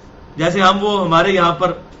 جیسے ہم وہ ہمارے یہاں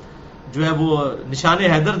پر جو ہے وہ نشان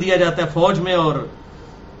حیدر دیا جاتا ہے فوج میں، اور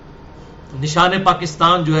نشان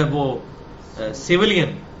پاکستان جو ہے وہ سیولین.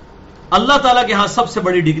 اللہ تعالیٰ کے ہاں سب سے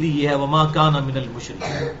بڑی ڈگری یہ ہے، وما کان من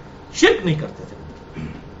المشرکین، شرک نہیں کرتے تھے.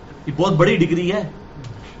 یہ بہت بڑی ڈگری ہے،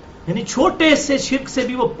 یعنی چھوٹے سے شرک سے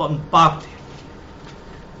بھی وہ پاک تھے.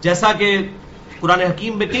 جیسا کہ قرآن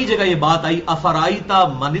حکیم میں کئی جگہ یہ بات آئی، افرائیت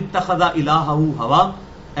من اتخذ الہہ ہوا،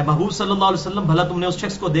 اے محبوب صلی اللہ علیہ وسلم بھلا تم نے اس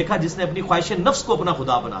شخص کو دیکھا جس نے اپنی خواہش نفس کو اپنا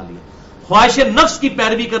خدا بنا لیا. خواہش نفس کی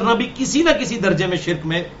پیروی کرنا بھی کسی نہ کسی درجے میں شرک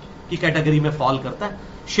میں کی کیٹیگری میں فال کرتا ہے.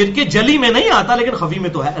 شرک جلی میں نہیں آتا لیکن خفی میں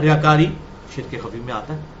تو ہے، ریاکاری شرک خفی میں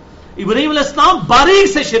آتا ہے. ابراہیم علیہ السلام باریک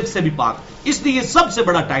سے شرک سے بھی پاک تھے، اس لیے یہ سب سے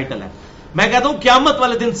بڑا ٹائٹل ہے. میں کہتا ہوں قیامت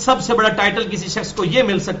والے دن سب سے بڑا ٹائٹل کسی شخص کو یہ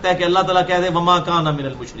مل سکتا ہے کہ اللہ تعالیٰ کہہ دے وما کان من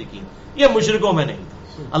المشرکین، یہ مشرکوں میں نہیں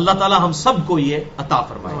تھا. اللہ تعالیٰ ہم سب کو یہ عطا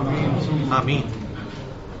فرمائے، آمین.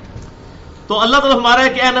 تو اللہ تعالیٰ ہمارا ہے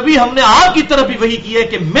کہ اے نبی، ہم نے آپ کی طرف بھی وہی کی ہے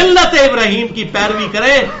کہ ملت ابراہیم کی پیروی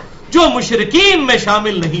کریں جو مشرکین میں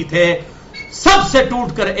شامل نہیں تھے. سب سے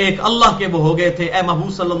ٹوٹ کر ایک اللہ کے وہ ہو گئے تھے. اے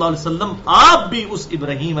محبوب صلی اللہ علیہ وسلم، آپ بھی اس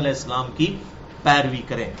ابراہیم علیہ السلام کی پیروی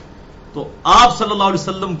کریں. تو آپ صلی اللہ علیہ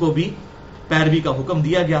وسلم کو بھی پیروی کا حکم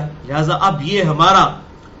دیا گیا. لہذا اب یہ ہمارا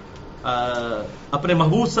اپنے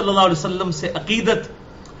محبوب صلی اللہ علیہ وسلم سے عقیدت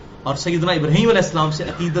اور سیدنا ابراہیم علیہ السلام سے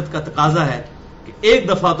عقیدت کا تقاضا ہے کہ ایک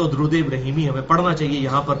دفعہ تو درود ابراہیمی ہمیں پڑھنا چاہیے.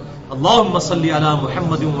 یہاں پر اللہم صلی علی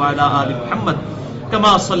محمد وعلی آل محمد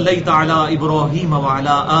کما صلیت علی ابراہیم وعلی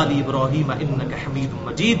آل ابراہیم انک حمید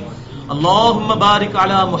مجید. اللہم بارک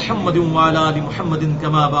علی محمد وعلی آل محمد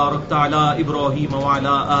کما بارکت علی ابراہیم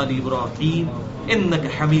وعلی آل ابراہیم انک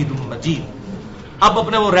حمید مجید. اب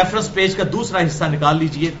اپنے وہ ریفرنس پیج کا دوسرا حصہ نکال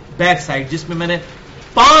لیجئے، بیک سائڈ، جس میں میں نے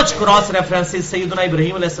 5 کراس ریفرنسز سیدنا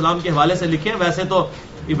ابراہیم علیہ السلام کے حوالے سے لکھے ہیں. ویسے تو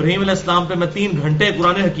ابراہیم علیہ السلام پہ میں 3 گھنٹے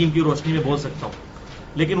قرآن حکیم کی روشنی میں بول سکتا ہوں،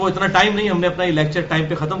 لیکن وہ اتنا ٹائم نہیں، ہم نے اپنا یہ لیکچر ٹائم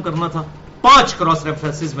پہ ختم کرنا تھا. 5 کراس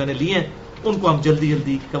ریفرنسز میں نے لیے ہیں، ان کو ہم جلدی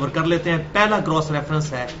جلدی کور کر لیتے ہیں. پہلا کراس ریفرنس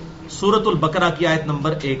ہے سورۃ البقرہ کی آیت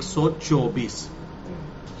نمبر 124،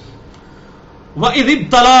 وَإِذِ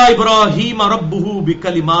ابْتَلَىٰ إِبْرَاهِيمَ رَبُّهُ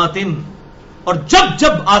بِكَلِمَاتٍ، اور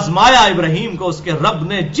جب آزمایا ابراہیم کو اس کے رب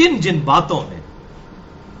نے جن جن باتوں میں،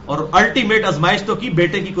 اور الٹیمیٹ آزمائش تو کی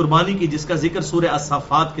بیٹے کی قربانی کی، جس کا ذکر سورہ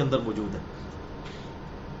الصافات کے اندر موجود ہے.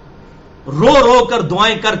 رو رو کر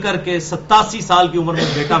دعائیں کر کر کے 87 سال کی عمر میں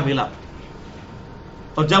بیٹا ملا،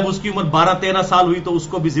 اور جب اس کی عمر 12-13 سال ہوئی تو اس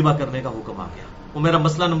کو بھی ذبح کرنے کا حکم آ گیا. وہ میرا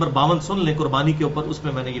مسئلہ نمبر 52 سن لیں قربانی کے اوپر، اس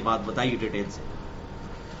میں میں نے یہ بات بتائی ڈیٹیل سے.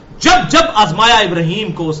 جب آزمایا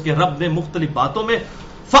ابراہیم کو اس کے رب نے مختلف باتوں میں،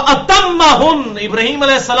 فَأَتَمَّهُنَّ، ابراہیم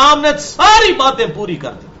علیہ السلام نے ساری باتیں پوری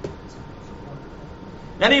کر دی.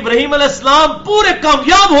 یعنی ابراہیم علیہ السلام پورے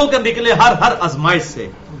کامیاب ہو کر نکلے ہر آزمائش سے.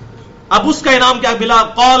 اب اس کا انعام کیا ملا؟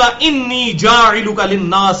 قَالَ إِنِّي جَاعِلُكَ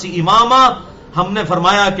لِلنَّاسِ إِمَامًا، ہم نے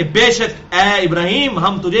فرمایا کہ بے شک اے ابراہیم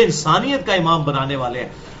ہم تجھے انسانیت کا امام بنانے والے ہیں.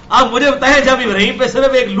 آپ مجھے بتائیں جب ابراہیم پہ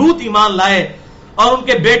صرف ایک لوط ایمان لائے اور ان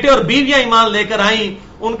کے بیٹے اور بیویاں ایمان لے کر آئیں،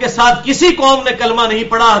 ان کے ساتھ کسی قوم نے کلمہ نہیں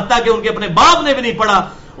پڑھا، حتیٰ کہ ان کے اپنے باپ نے بھی نہیں پڑھا،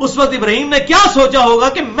 اس وقت ابراہیم نے کیا سوچا ہوگا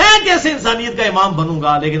کہ میں کیسے انسانیت کا امام بنوں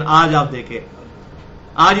گا؟ لیکن آج آپ دیکھیں،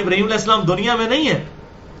 آج ابراہیم علیہ السلام دنیا میں نہیں ہے،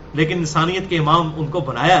 لیکن انسانیت کے امام ان کو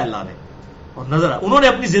بنایا اللہ نے، اور نظر انہوں نے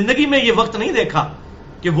اپنی زندگی میں یہ وقت نہیں دیکھا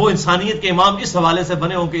کہ وہ انسانیت کے امام اس حوالے سے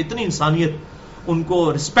بنے ہوں کہ اتنی انسانیت ان کو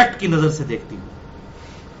رسپیکٹ کی نظر سے دیکھتی ہوں.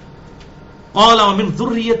 قال ومن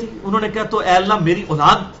ذریتی، انہوں نے کہا تو اے اللہ میری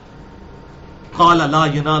اولاد. قال لا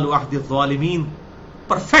ینال عہد الظالمین،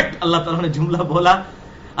 پرفیکٹ اللہ تعالیٰ نے جملہ بولا.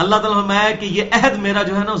 اللہ تعالیٰ نے فرمایا کہ یہ عہد میرا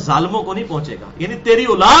جو ہے نا ظالموں کو نہیں پہنچے گا، یعنی تیری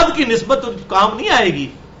اولاد کی نسبت کام نہیں آئے گی.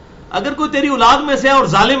 اگر کوئی تیری اولاد میں سے ہے اور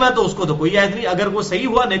ظالم ہے تو اس کو تو کوئی عہد نہیں، اگر وہ صحیح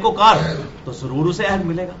ہوا نیکوکار تو ضرور اسے عہد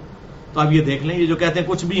ملے گا. تو اب یہ دیکھ لیں، یہ جو کہتے ہیں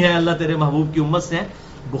کچھ بھی ہیں اللہ تیرے محبوب کی امت سے ہیں،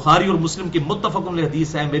 بخاری اور مسلم کی متفق علیہ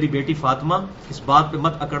حدیث ہے، میری بیٹی فاطمہ اس بات پہ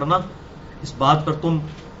مت اکڑنا، اس بات پر تم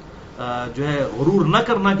جو ہے غرور نہ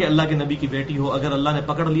کرنا کہ اللہ کے نبی کی بیٹی ہو، اگر اللہ نے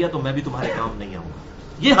پکڑ لیا تو میں بھی تمہارے کام نہیں آؤں گا.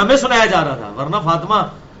 یہ ہمیں سنایا جا رہا تھا، ورنہ فاطمہ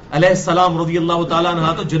علیہ السلام رضی اللہ تعالیٰ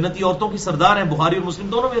عنہا تو جنتی عورتوں کی سردار ہیں، بخاری اور مسلم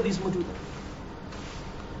دونوں میں حدیث موجود ہے.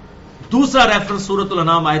 دوسرا ریفرنس سورۃ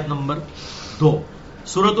الانعام آیت نمبر 2،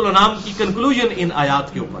 سورۃ الانعام کی کنکلوژن ان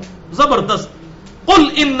آیات کے اوپر زبردست. قل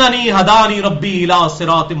اننی ہدانی ربی الی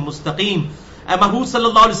صراط مستقیم، اے محبوب صلی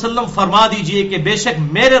اللہ علیہ وسلم فرما دیجئے کہ بے شک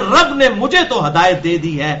میرے رب نے مجھے تو ہدایت دے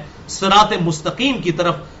دی ہے صراط مستقیم کی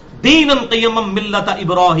طرف، دینا قیما ملت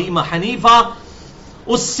ابراہیم حنیفا،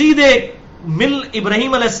 اس سیدھے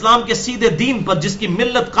ابراہیم علیہ السلام کے سیدھے دین پر جس کی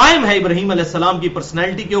ملت قائم ہے ابراہیم علیہ السلام کی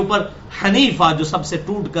پرسنالٹی کے اوپر، حنیفہ جو سب سے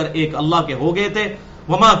ٹوٹ کر ایک اللہ کے ہو گئے تھے،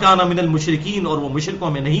 وما کان من المشرکین اور وہ مشرکوں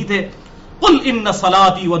میں نہیں تھے. قل ان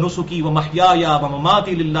صلاتی ونسکی ومحیای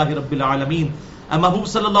ومماتی للہ رب العالمین، اے محبوب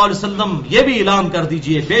صلی اللہ علیہ وسلم یہ بھی اعلان کر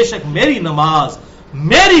دیجئے بے شک میری نماز،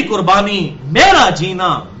 میری قربانی، میرا جینا،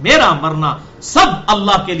 میرا مرنا سب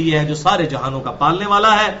اللہ کے لیے ہے جو سارے جہانوں کا پالنے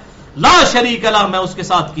والا ہے. لا شریک لہ، میں اس کے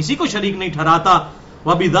ساتھ کسی کو شریک نہیں ٹھہراتا.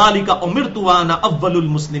 وبذالک امرت وانا اول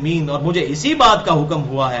المسلمین، اور مجھے اسی بات کا حکم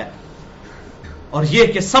ہوا ہے اور یہ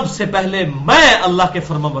کہ سب سے پہلے میں اللہ کے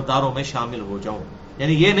فرمانبرداروں میں شامل ہو جاؤں.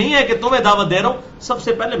 یعنی یہ نہیں ہے کہ تمہیں دعوت دے رہا ہوں، سب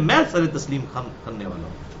سے پہلے میں سر تسلیم کرنے والا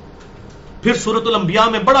ہوں. پھر سورۃ الانبیاء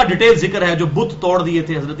میں بڑا ڈیٹیل ذکر ہے جو بت توڑ دیے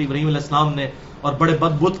تھے حضرت ابراہیم علیہ السلام نے، اور بڑے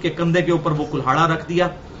بد بت کے کندھے کے اوپر وہ کلہاڑا رکھ دیا.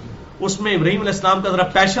 اس میں ابراہیم علیہ السلام کا ذرا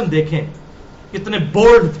پیشن دیکھیں، کتنے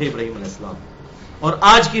بولڈ تھے ابراہیم علیہ السلام، اور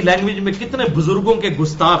آج کی لینگویج میں کتنے بزرگوں کے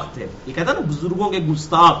گستاخ تھے. یہ کہتا ہے نا بزرگوں کے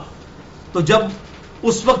گستاخ. تو جب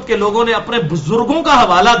اس وقت کے لوگوں نے اپنے بزرگوں کا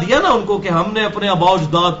حوالہ دیا نا ان کو کہ ہم نے اپنے آباء و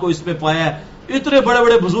اجداد کو اس میں پایا ہے، اتنے بڑے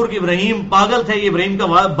بڑے بزرگ ابراہیم پاگل تھے، یہ ابراہیم کا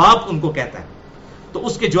باپ ان کو کہتا ہے. تو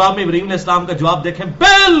اس کے جواب میں ابراہیم علیہ السلام کا جواب دیکھیں،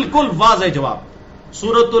 بالکل واضح جواب.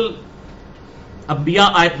 سورۃ الانبیاء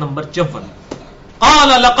آیت نمبر 54،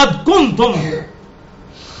 قال لقد کنتم،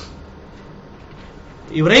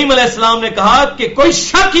 ابراہیم علیہ السلام نے کہا کہ کوئی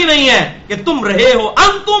شک ہی نہیں ہے کہ تم رہے ہو،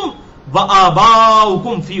 انتم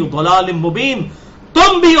وآباؤکم فی ضلال مبین،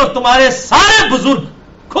 تم بھی اور تمہارے سارے بزرگ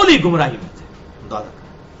کھلی گمراہی میں تھے.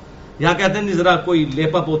 یا کہتے ہیں ذرا کوئی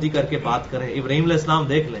لیپا پوتی کر کے بات کریں. ابراہیم علیہ السلام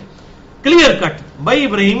دیکھ لیں، کلیئر کٹ، بھائی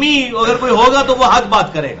ابراہیمی اگر کوئی ہوگا تو وہ حق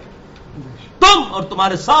بات کرے گا. تم اور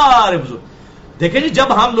تمہارے سارے بزرگ. دیکھیں جی،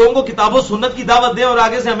 جب ہم لوگوں کو کتاب و سنت کی دعوت دیں اور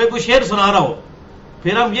آگے سے ہمیں کوئی شعر سنا رہا ہو،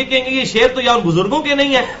 پھر ہم یہ کہیں گے یہ شعر تو یا ان بزرگوں کے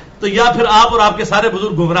نہیں ہے، تو یا پھر آپ اور آپ کے سارے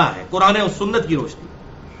بزرگ گمراہ ہیں قرآن اور سنت کی روشنی.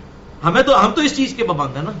 ہم تو اس چیز کے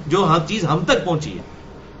پابند ہیں نا، جو ہر چیز ہم تک پہنچی ہے.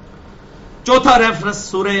 چوتھا ریفرنس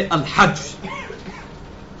سورہ الحج،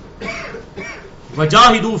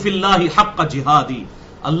 وجاہدوا فی اللہ حق جہادی،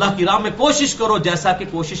 اللہ کی راہ میں کوشش کرو جیسا کہ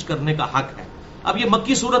کوشش کرنے کا حق ہے. اب یہ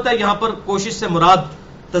مکی صورت ہے، یہاں پر کوشش سے مراد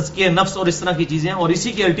تزکیہ نفس اور اس طرح کی چیزیں ہیں، اور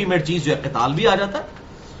اسی کی الٹیمیٹ چیز جو ہے قتال بھی آ جاتا ہے.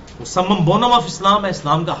 وہ سمم بونم آف اسلام ہے،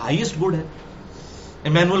 اسلام کا ہائیسٹ گڈ ہے.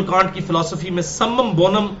 ایمینول کانٹ کی فلسفی میں سمم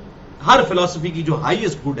بونم، ہر فلسفی کی جو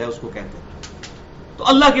ہائیسٹ گڈ ہے اس کو کہتے ہیں. تو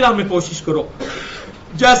اللہ کی راہ میں کوشش کرو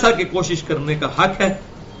جیسا کہ کوشش کرنے کا حق ہے.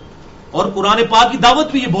 اور قرآن پاک کی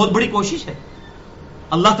دعوت بھی یہ بہت بڑی کوشش ہے.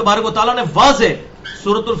 اللہ تبارک و تعالیٰ نے واضح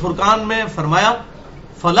سورۃ الفرقان میں فرمایا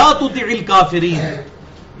فلا تطع الکافرین،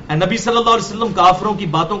 اے نبی صلی اللہ علیہ وسلم کافروں کی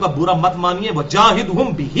باتوں کا برا مت مانیے،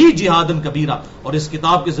 وجاہدہم بہ جہادا کبیرا، اور اس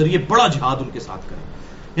کتاب کے ذریعے بڑا جہاد ان کے ساتھ کریں.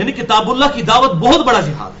 یعنی کتاب اللہ کی دعوت بہت بڑا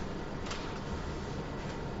جہاد ہے.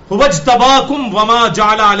 هو اجتباکم وما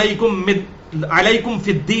جعل علیکم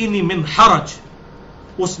فی الدین من حرج،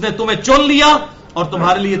 اس نے تمہیں چن لیا اور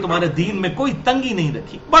تمہارے لیے تمہارے دین میں کوئی تنگی نہیں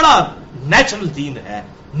رکھی. بڑا نیچرل دین ہے،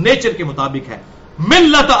 نیچر کے مطابق ہے.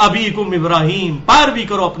 ملت ابیکم ابراہیم، پیروی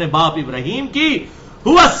کرو اپنے باپ ابراہیم کی.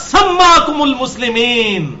 ہوا سماکم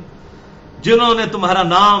المسلمین، جنہوں نے تمہارا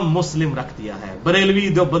نام مسلم رکھ دیا ہے. بریلوی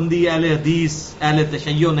دیوبندی اہل حدیث اہل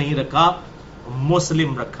تشیع نہیں رکھا،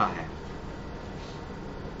 مسلم رکھا ہے.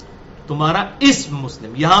 تمہارا اسم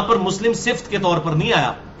مسلم، یہاں پر مسلم صفت کے طور پر نہیں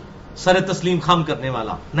آیا سر تسلیم خم کرنے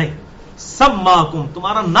والا، نہیں. سماکم،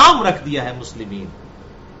 تمہارا نام رکھ دیا ہے مسلمین.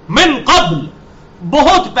 من قبل،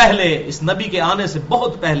 بہت پہلے، اس نبی کے آنے سے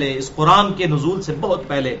بہت پہلے، اس قرآن کے نزول سے بہت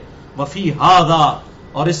پہلے. وفی ھذا،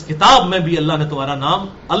 اور اس کتاب میں بھی اللہ نے تمہارا نام،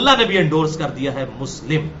 اللہ نے بھی انڈورس کر دیا ہے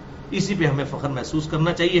مسلم. اسی پہ ہمیں فخر محسوس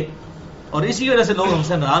کرنا چاہیے، اور اسی وجہ سے لوگ ہم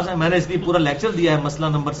سے ناراض ہیں. میں نے اس لیے پورا لیکچر دیا ہے، مسئلہ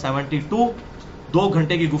نمبر 72، 2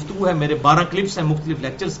 گھنٹے کی گفتگو ہے. میرے 12 کلپس ہیں مختلف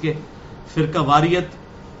لیکچرز کے، فرقہ واریت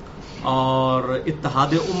اور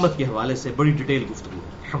اتحاد امت کے حوالے سے بڑی ڈیٹیل گفتگو ہے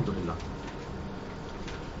الحمدللہ.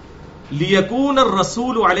 لیکون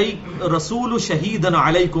الرسول شہیدن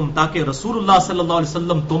علیکم، تاکہ رسول اللہ صلی اللہ علیہ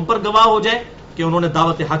وسلم تم پر گواہ ہو جائے کہ انہوں نے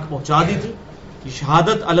دعوت حق پہنچا دی تھی.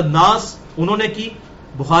 شہادت علی الناس انہوں نے کی.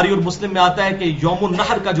 بخاری اور مسلم میں آتا ہے کہ یوم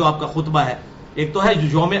النحر کا جو آپ کا خطبہ ہے، ایک تو ہے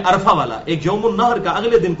یوم عرفہ والا، ایک یوم النحر کا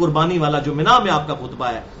اگلے دن قربانی والا جو منا میں آپ کا خطبہ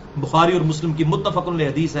ہے. بخاری اور مسلم کی متفق علیہ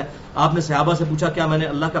حدیث ہے. آپ نے صحابہ سے پوچھا کیا میں نے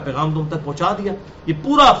اللہ کا پیغام تم تک پہنچا دیا؟ یہ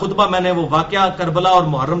پورا خطبہ میں نے وہ واقعہ کربلا اور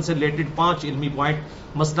محرم سے ریلیٹڈ 5 علمی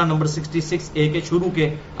پوائنٹ مسئلہ نمبر 66A کے شروع کے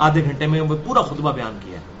آدھے گھنٹے میں وہ پورا خطبہ بیان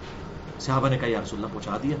کیا ہے. صحابہ نے کہا یا رسول اللہ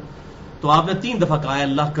پہنچا دیا. تو آپ نے 3 دفعہ کہا اے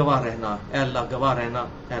اللہ گواہ رہنا، اے اللہ گواہ رہنا،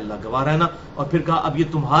 اے اللہ گواہ رہنا، اور پھر کہا اب یہ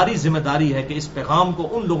تمہاری ذمہ داری ہے کہ اس پیغام کو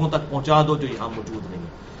ان لوگوں تک پہنچا دو جو یہاں موجود نہیں.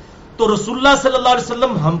 تو رسول اللہ صلی اللہ علیہ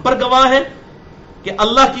وسلم ہم پر گواہ ہیں کہ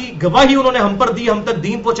اللہ کی گواہی انہوں نے ہم پر دی، ہم تک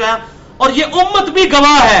دین پہنچایا، اور یہ امت بھی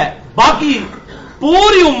گواہ ہے باقی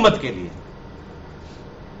پوری امت کے لیے.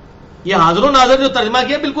 یہ حاضر و ناظر جو ترجمہ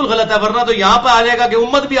کیا بالکل غلط ہے، ورنہ تو یہاں پہ آ جائے گا کہ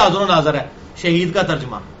امت بھی حاضر و ناظر ہے، شہید کا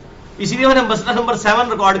ترجمہ. اسی لیے میں نے مسئلہ نمبر 7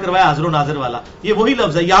 ریکارڈ کروایا حاضر و ناظر والا. یہ وہی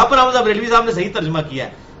لفظ ہے. یہاں پر احمد بریلوی صاحب نے صحیح ترجمہ کیا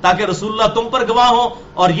ہے تاکہ رسول اللہ تم پر گواہ ہو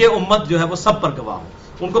اور یہ امت جو ہے وہ سب پر گواہ ہو.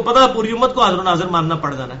 ان کو پتا ہے پوری امت کو حاضر و ناظر ماننا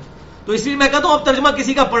پڑ جانا ہے. تو اس لیے میں کہتا ہوں اب ترجمہ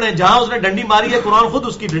کسی کا پڑھیں، جہاں اس نے ڈنڈی ماری ہے قرآن خود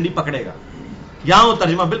اس کی ڈنڈی پکڑے گا. یہاں وہ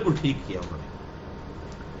ترجمہ بالکل ٹھیک کیا انہوں نے،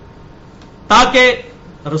 تاکہ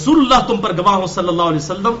رسول اللہ تم پر گواہ ہو صلی اللہ علیہ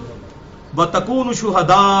وسلم. وَتَكُونُوا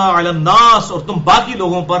شُهَدَاءَ عَلَى النَّاسِ، اور تم باقی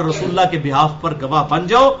لوگوں پر رسول اللہ کے بہاف پر گواہ بن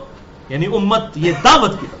جاؤ. یعنی امت یہ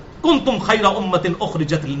دعوت کی کنتم خیر امت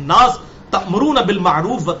اخرجت للناس تأمرون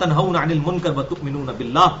بالمعروف وتنہون عن المنکر وتؤمنون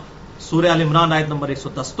باللہ. سورہ آل عمران آیت نمبر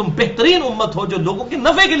 110. تم بہترین امت ہو جو لوگوں کے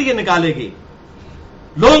نفع کے لیے نکالے گی،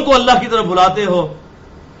 لوگوں کو اللہ کی طرف بلاتے ہو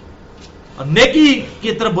اور نیکی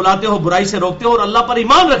کی طرف بلاتے ہو، برائی سے روکتے ہو اور اللہ پر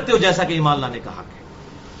ایمان رکھتے ہو جیسا کہ ایمان لانے کا حق ہے.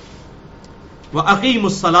 وَأَقِیمُوا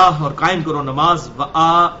الصَّلَاةَ، اور قائم کرو نماز.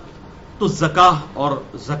 وَآتُوا الزَّکَاةَ، اور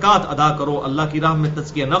زکات ادا کرو، اللہ کی راہ میں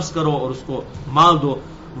تزکیہ نفس کرو اور اس کو مال دو.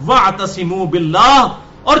 وَاعْتَصِمُوا بِاللَّهِ،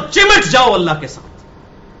 اور چمٹ جاؤ اللہ کے ساتھ.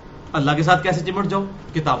 اللہ کے ساتھ کیسے چمٹ جاؤ؟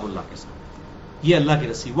 کتاب اللہ کے ساتھ، یہ اللہ کی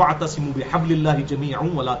رسی. وَاعْتَصِمُوا بِحَبْلِ اللَّهِ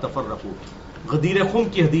جَمِيعًا وَلَا تَفَرَّقُوا. غدیر خم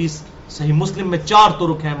کی حدیث صحیح مسلم میں 4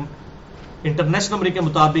 طرق ہیں انٹرنیشنل نمبر کے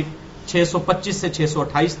مطابق 625 سے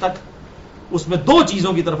 628 تک. اس میں 2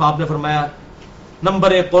 چیزوں کی طرف آپ نے فرمایا.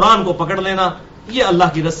 نمبر 1 قرآن کو پکڑ لینا، یہ اللہ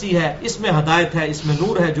کی رسی ہے، اس میں ہدایت ہے، اس میں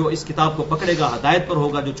نور ہے. جو اس کتاب کو پکڑے گا ہدایت پر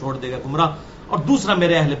ہوگا، جو چھوڑ دے گا گمراہ. اور دوسرا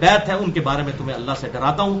میرے اہل بیت ہے، ان کے بارے میں تمہیں اللہ سے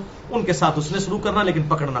ڈراتا ہوں، ان کے ساتھ اس نے سلوک کرنا لیکن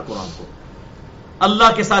پکڑنا قرآن کو. اللہ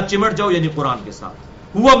کے ساتھ چمٹ جاؤ یعنی قرآن کے ساتھ.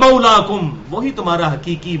 ہوا مولاکم، وہی تمہارا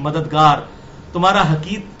حقیقی مددگار، تمہارا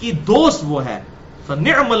حقیقی دوست وہ ہے.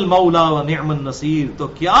 فنعم المولا ونعم النصیر، تو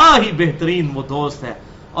کیا ہی بہترین وہ دوست ہے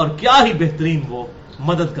اور کیا ہی بہترین وہ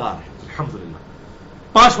مددگار ہے. الحمدللہ.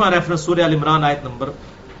 5واں ریفرنس سورہ ال عمران آیت نمبر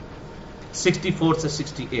 64 سے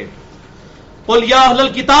 68. قل یا اہل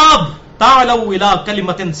الکتاب تعالوا الی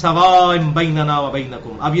کلمۃ سواء بیننا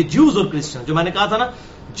وبینکم. اب یہ جیوز اور کرسچن، جو میں نے کہا تھا نا،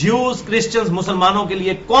 جیوز کرسچنز مسلمانوں کے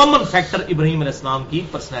لیے کامن فیکٹر ابراہیم علیہ السلام کی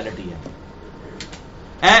پرسنالٹی ہے.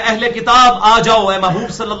 اے اہل کتاب آ جاؤ، اے محبوب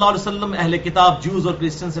صلی اللہ علیہ وسلم اہل کتاب جیوز اور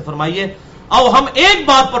کرسچن سے فرمائیے آؤ ہم ایک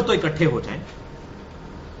بات پر تو اکٹھے ہو جائیں.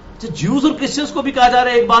 جیوز اور کرسچنز کو بھی کہا جا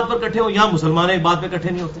رہا ہے ایک بات پر اکٹھے ہو، یہاں مسلمان ایک بات پہ اکٹھے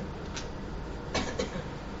نہیں ہوتے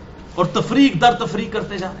اور تفریق در تفریق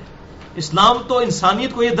کرتے جا رہے ہیں. اسلام تو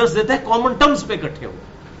انسانیت کو یہ درس دیتا ہے کامن ٹرمز پہ اکٹھے ہو.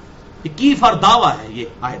 یہ کی فار دعویٰ ہے، یہ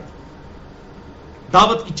آیت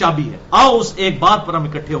دعوت کی چابی ہے. آؤ اس ایک بات پر ہم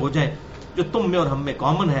اکٹھے ہو جائیں جو تم میں اور ہم میں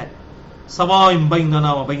کامن ہے. سواء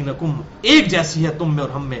بیننا وبینکم، ایک جیسی ہے تم میں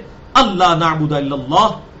اور ہم میں. اللہ نعبد الا اللہ،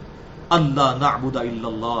 اللہ نعبد الا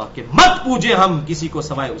اللہ، کہ مت پوجے ہم کسی کو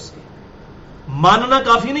سوائے اس کے. ماننا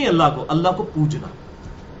کافی نہیں اللہ کو، اللہ کو پوجنا،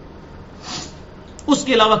 اس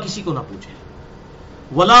کے علاوہ کسی کو نہ پوجے.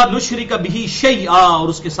 ولا نشرک بہ شیئا، اور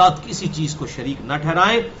اس کے ساتھ کسی چیز کو شریک نہ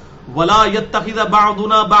ٹھہرائیں. ولا یتخذ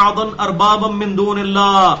بعضنا بعضا اربابا من دون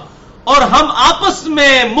اللہ، اور ہم آپس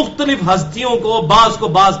میں مختلف ہستیوں کو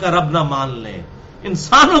بعض کا رب نہ مان لیں،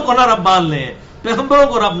 انسانوں کو نہ رب مان لیں، پیغمبروں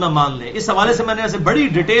کو رب نہ مان لیں. اس حوالے سے میں نے ایسے بڑی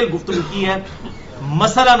ڈیٹیل گفتگو کی ہے.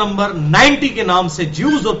 مسئلہ نمبر 90 کے نام سے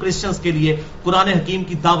جیوز اور کرسچنز کے لیے قرآن حکیم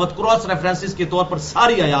کی دعوت، کراس ریفرنسز کے طور پر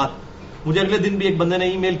ساری آیات. مجھے اگلے دن بھی ایک بندے نے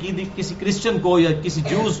ای میل کی تھی کسی کرسچن کو یا کسی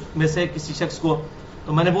جیوز میں سے کسی شخص کو،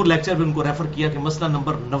 تو میں نے وہ لیکچر بھی ان کو ریفر کیا کہ مسئلہ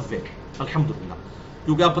نمبر 90 الحمدللہ.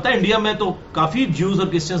 کیونکہ آپ پتہ ہے انڈیا میں تو کافی جیوز اور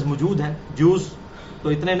کرسچنز موجود ہیں، جیوز تو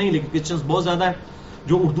اتنے نہیں لیکن کرسچنز بہت زیادہ ہیں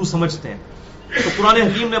جو اردو سمجھتے ہیں. تو قرآن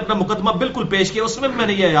حکیم نے اپنا مقدمہ بالکل پیش کیا، اس میں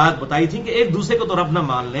نے یہ آیات بتائی تھی کہ ایک دوسرے کو تو رب نہ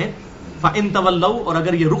مان لیں. فَإِن تَوَلَّوْا، اور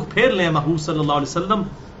اگر یہ رخ پھیر لیں محبوب صلی اللہ علیہ وسلم،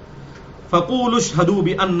 فَقُولُوا اشْهَدُوا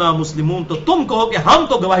بِأَنَّا مُسْلِمُونَ، تو تم کہو کہ ہم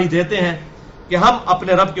تو گواہی دیتے ہیں کہ ہم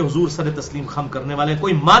اپنے رب کے حضور سر تسلیم خم کرنے والے ہیں.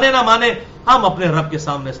 کوئی مانے نہ مانے ہم اپنے رب کے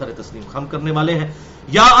سامنے سر تسلیم خم کرنے والے ہیں.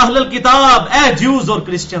 یا اہل الکتاب، اے جیوز اور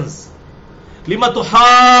کرسچنز، لِمَ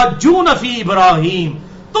تُحَاجُّونَ فِي إِبْرَاهِيمَ،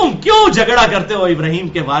 تم کیوں جھگڑا کرتے ہو ابراہیم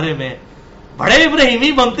کے بارے میں؟ بڑے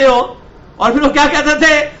ابراہیمی بنتے ہو. اور پھر وہ کیا کہتے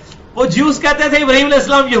تھے؟ وہ جیوز کہتے تھے ابراہیم علیہ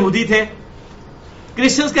السلام یہودی تھے،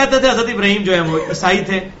 کرسچنز کہتے تھے حضرت ابراہیم جو ہے وہ عیسائی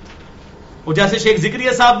تھے. وہ جیسے شیخ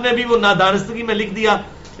زکریا صاحب نے بھی وہ نادانستگی میں لکھ دیا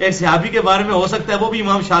ایک صحابی کے بارے میں، ہو سکتا ہے وہ بھی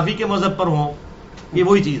امام شافعی کے مذہب پر ہوں. یہ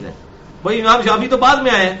وہی چیز ہے، وہی امام شافعی تو بعد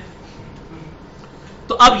میں آئے ہیں.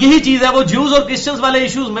 تو اب یہی چیز ہے، وہ جیوز اور کرسچنز والے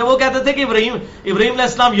ایشوز میں وہ کہتے تھے کہ ابراہیم علیہ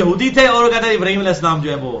السلام یہودی تھے، اور وہ کہتے ہیں ابراہیم علیہ السلام جو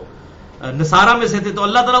ہے وہ نصارہ میں سے تھے. تو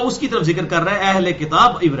اللہ تعالیٰ اس کی طرف ذکر کر رہا ہے، اہل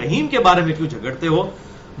کتاب ابراہیم کے بارے میں کیوں جھگڑتے ہو؟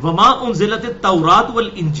 وما انزلت التوراۃ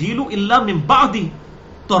والانجیل الا من بعد،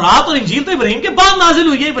 تورات اور انجیل تو ابراہیم کے بعد نازل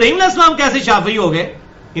ہوئی ہے. ابراہیم علیہ السلام کیسے شافعی ہو گئے؟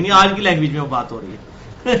 یعنی آج کی لینگویج میں وہ بات ہو رہی ہے.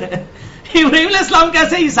 ابراہیم علیہ السلام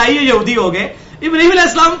کیسے عیسائی یا یہودی ہو گئے؟ ابراہیم علیہ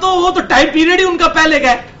السلام تو وہ تو ٹائم پیریڈ ہی ان کا پہلے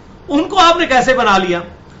کا ہے، ان کو آپ نے کیسے بنا لیا؟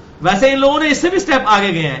 ویسے ان لوگوں نے اس سے بھی سٹیپ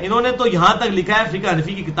آگے گئے ہیں. انہوں نے تو یہاں تک لکھا ہے فقہ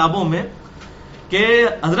حنفی کی کتابوں میں کہ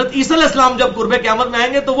حضرت عیسیٰ علیہ السلام جب قرب قیامت میں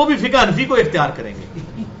آئیں گے تو وہ بھی فقہ حنفی کو اختیار کریں گے.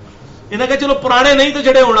 انہوں نے کہا چلو پرانے نہیں تو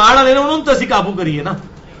جڑے اڑاڑ والے انہوں نے تو اسی قابو کریے نا.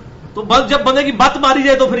 تو بس جب بندے کی بات ماری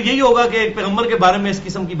جائے تو پھر یہی ہوگا کہ ایک پیغمبر کے بارے میں اس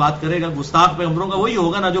قسم کی بات کرے گا، گستاخ پیغمبروں کا وہی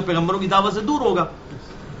ہوگا نا جو پیغمبروں کی دعوت سے دور ہوگا.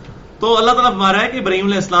 تو اللہ تعالیٰ فرما رہا ہے کہ ابراہیم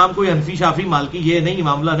علیہ السلام کوئی حنفی شافی مالکی یہ نہیں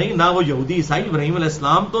معاملہ نہیں، نہ وہ یہودی عیسائی. ابراہیم علیہ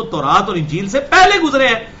السلام تو تورات اور انجیل سے پہلے گزرے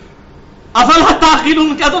ہیں. افلا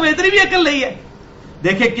تعقلون، کیا تمہیں اتنی بھی عقل نہیں ہے؟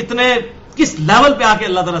 دیکھیں کس لیول پہ آ کے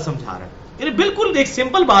اللہ تعالیٰ سمجھا رہا ہے. یعنی بالکل ایک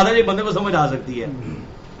سمپل بات ہے جو بندے کو سمجھ آ سکتی ہے.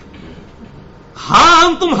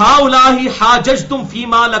 ہاں تم ہاؤلائی حاججتم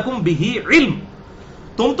فیما لکم بہ علم،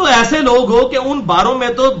 تم تو ایسے لوگ ہو کہ ان باروں میں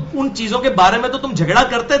تو ان چیزوں کے بارے میں تو تم جھگڑا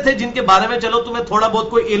کرتے تھے جن کے بارے میں چلو تمہیں تھوڑا بہت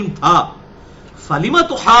کوئی علم تھا. فلم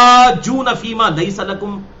تحاجون فیما لیس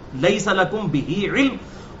لکم بہ علم،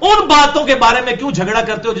 ان باتوں کے بارے میں کیوں جھگڑا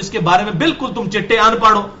کرتے ہو جس کے بارے میں بالکل تم چٹے ان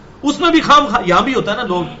پڑھ ہو. اس میں بھی یہاں بھی ہوتا ہے نا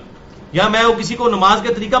لوگ، یا میں وہ کسی کو نماز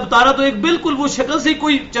کا طریقہ بتا رہا تو ایک بالکل وہ شکل سے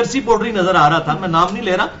کوئی چرسی پوڈری نظر آ رہا تھا، میں نام نہیں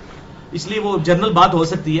لے رہا اس لیے وہ جنرل بات ہو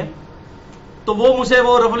سکتی ہے. تو وہ مجھ سے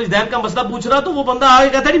وہ رفع الاذان کا مسئلہ پوچھ رہا تو وہ بندہ آگے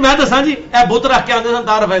کہتا ہے میں دساں جی اے بت رکھ کے آتے سن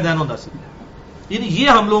تا رفع الاذان ہوتا سی. یعنی یہ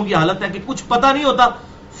ہم لوگوں کی حالت ہے کہ کچھ پتہ نہیں ہوتا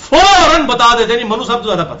فوراً بتا دیتے نہیں منو سب تو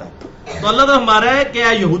زیادہ پتہ ہے. تو اللہ تعالیٰ ہمارا ہے کہ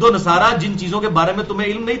اے یہود و نصارہ جن چیزوں کے بارے میں تمہیں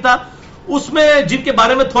علم نہیں تھا، اس میں جن کے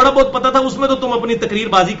بارے میں تھوڑا بہت پتا تھا اس میں تو تم اپنی تقریر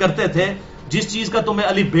بازی کرتے تھے. جس چیز کا تمہیں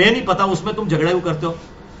علی بے نہیں پتا اس میں تم جھگڑے کرتے ہو.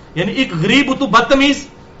 یعنی ایک غریب تو بدتمیز،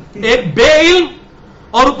 ایک بے علم،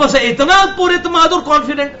 اور اوپر سے اتنا پورے اعتماد اور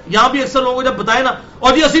کانفیڈنٹ. یہاں بھی اکثر لوگوں کو جب بتائے نا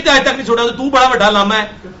اور جی اسی تو آج تک نہیں سنا، تو بڑا بڑا لاما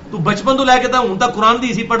ہے، تو بچپن تو لے کے تھا ہوں تک قرآن دی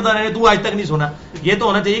اسی پڑھتا رہے تو آج تک نہیں سنا. یہ تو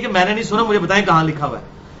ہونا چاہیے کہ میں نے نہیں سنا، مجھے بتائیں کہاں لکھا ہوا ہے.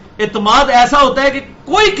 اعتماد ایسا ہوتا ہے کہ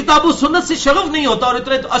کوئی کتاب و سنت سے شغف نہیں ہوتا اور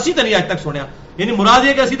اتنے تو اسی تو نہیں آج تک سنیا. یعنی مراد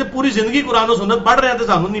یہ کہ اسی تو پوری زندگی قرآن و سنت پڑھ رہے تھے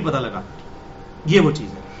سانو نہیں پتا لگا. یہ وہ چیز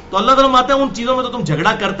ہے. تو اللہ تعالیٰ ماتا ہے ان چیزوں میں تو تم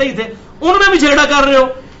جھگڑا کرتے ہی تھے، ان میں بھی جھگڑا کر رہے ہو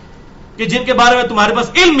کہ جن کے بارے میں تمہارے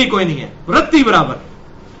پاس علم ہی کوئی نہیں ہے، رتی برابر.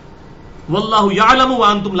 واللہ یعلم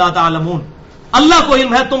وانتم لا تعلمون، اللہ کو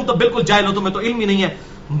علم ہے تم تو بالکل جاہل ہو، تمہیں تو علم ہی نہیں ہے.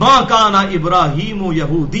 ما کان ابراہیم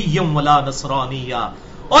یہودیا ولا نصرانیا،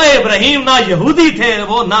 اور ابراہیم نہ یہودی تھے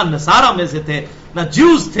وہ نہ نصارہ میں سے تھے، نہ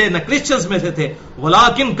جیوز تھے نہ کرسچنز میں سے تھے.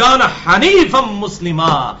 ولکن کان حنیفا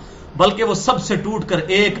مسلما، بلکہ وہ سب سے ٹوٹ کر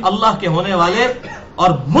ایک اللہ کے ہونے والے اور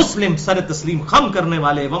مسلم سر تسلیم خم کرنے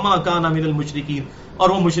والے. وما کان من المشرکین، اور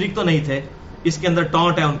وہ مشرک تو نہیں تھے. اس کے اندر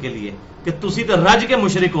ٹونٹ ہے ان کے لیے کہ تسی تو رج کے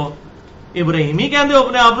مشرک ہو، ابراہیم ہی کہندے ہو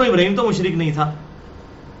اپنے آپ کو، ابراہیم تو مشرک نہیں تھا.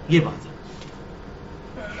 یہ بات ہے.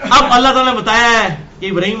 اب اللہ تعالیٰ نے بتایا ہے کہ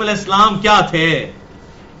ابراہیم علیہ السلام کیا تھے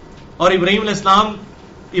اور ابراہیم علیہ السلام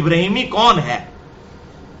ابراہیمی کون ہے.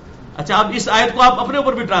 اچھا اب اس آیت کو آپ اپنے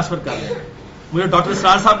اوپر بھی ٹرانسفر کر لیں. مجھے ڈاکٹر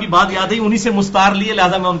اسرار صاحب کی بات یاد ہے، انہی سے مستعار لیے،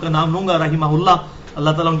 لہذا میں ان کا نام لوں گا رحمہ اللہ. اللہ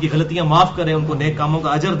تعالیٰ ان کی غلطیاں معاف کرے، ان کو نیک کاموں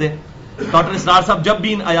کا اجر دے. ڈاکٹر اسرار صاحب جب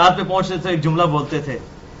بھی ان آیات پہ پہنچتے تھے ایک جملہ بولتے تھے،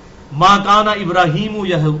 ما کان ابراہیم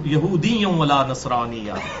یہودی ولا نصرانی،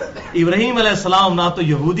 ابراہیم علیہ السلام نہ تو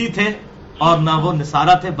یہودی تھے اور نہ وہ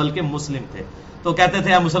نصارہ تھے بلکہ مسلم تھے. تو کہتے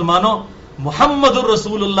تھے اے مسلمانوں، محمد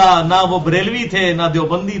الرسول اللہ نہ وہ بریلوی تھے، نہ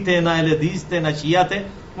دیوبندی تھے، نہ اہل حدیث تھے، نہ شیعہ تھے،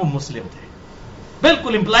 وہ مسلم تھے.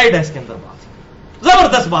 بالکل امپلائڈ ہے اس کے اندر بات،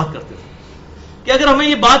 زبردست بات کرتے تھے کہ اگر ہمیں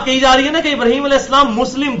یہ بات کہی جا رہی ہے نا کہ ابراہیم علیہ السلام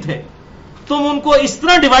مسلم تھے، تم ان کو اس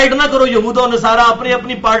طرح ڈیوائیڈ نہ کرو یہود و نصارہ اپنی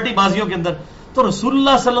اپنی پارٹی بازیوں کے اندر. تو رسول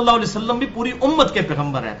اللہ صلی اللہ علیہ وسلم بھی پوری امت کے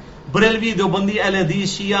پیغمبر ہیں. بریلوی، دیوبندی، اہل حدیث،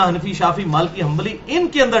 شیعہ، حنفی، شافعی، مالکی، حنبلی، ان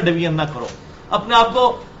کے اندر ڈویژن نہ کرو. اپنے آپ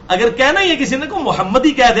کو اگر کہنا ہی ہے کسی نے کو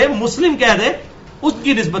محمدی کہہ دے، مسلم کہہ دے، اس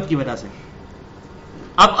کی نسبت کی وجہ سے.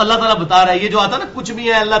 اب اللہ تعالیٰ بتا رہا ہے، یہ جو آتا ہے نا کچھ بھی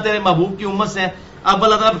ہے اللہ تیرے محبوب کی امت سے، اب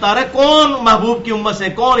اللہ تعالیٰ بتا رہا ہے کون محبوب کی امت سے،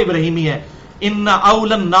 کون ابراہیمی ہے. ان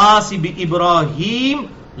اول الناس بابراہیم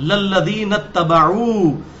للذین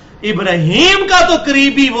اتبعوا، ابراہیم کا تو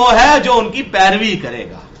قریبی وہ ہے جو ان کی پیروی کرے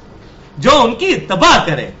گا، جو ان کی اتباع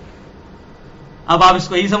کرے. اب آپ اس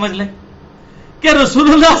کو یہی سمجھ لیں کہ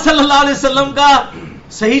رسول اللہ صلی اللہ علیہ وسلم کا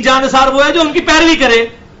صحیح جانصار وہ ہے جو ان کی پیروی کرے.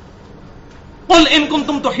 قل ان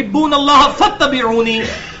کنتم تحبون اللہ فاتبعونی،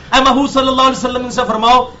 اے محبوب صلی اللہ علیہ وسلم ان سے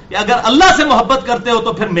فرماؤ کہ اگر اللہ سے محبت کرتے ہو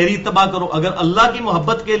تو پھر میری اتباع کرو. اگر اللہ کی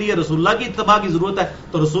محبت کے لیے رسول اللہ کی اتباع کی ضرورت ہے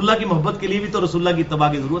تو رسول اللہ کی محبت کے لیے بھی تو رسول اللہ کی اتباع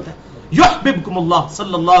کی ضرورت ہے. یحببکم اللہ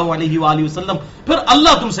صلی اللہ علیہ وآلہ وسلم، پھر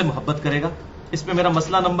اللہ تم سے محبت کرے گا. اس پہ میرا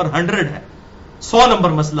مسئلہ نمبر 100 ہے، 100 نمبر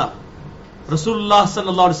مسئلہ، رسول اللہ صلی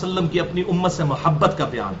اللہ علیہ وسلم کی اپنی امت سے محبت کا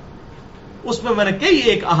بیان. اس میں نے کئی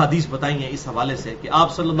ایک احادیث بتائی ہیں اس حوالے سے کہ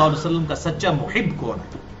آپ صلی اللہ علیہ وسلم کا سچا محب کون ہے،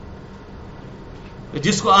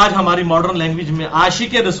 جس کو آج ہماری ماڈرن لینگویج میں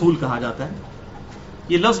عاشق رسول کہا جاتا ہے.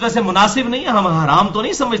 یہ لفظ ویسے مناسب نہیں ہے، ہم حرام تو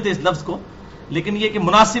نہیں سمجھتے اس لفظ کو، لیکن یہ کہ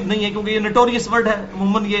مناسب نہیں ہے کیونکہ یہ نٹوریس ورڈ ہے.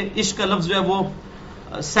 عموماً یہ عشق کا لفظ جو ہے وہ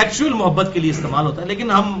سیکشول محبت کے لیے استعمال ہوتا ہے،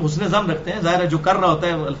 لیکن ہم حسن ظن رکھتے ہیں. ظاہر ہے جو کر رہا ہوتا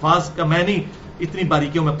ہے الفاظ کا میں نہیں اتنی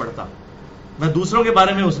باریکیوں میں پڑھتا، میں دوسروں کے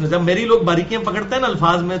بارے میں حسن ظن، میری لوگ باریکیاں پکڑتے ہیں نا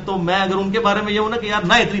الفاظ میں، تو میں اگر ان کے بارے میں یہ ہوں نا کہ یار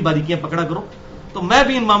نہ اتنی باریکیاں پکڑا کرو، تو میں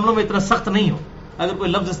بھی ان معاملوں میں اتنا سخت نہیں ہوں. اگر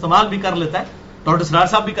کوئی لفظ استعمال بھی کر لیتا ہے، ڈاکٹر اسرار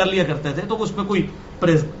صاحب بھی کر لیا کرتے تھے، تو اس میں کوئی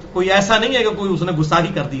ایسا نہیں ہے کہ کوئی اس نے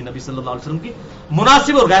گستاخی کر دی نبی صلی اللہ علیہ وسلم کی.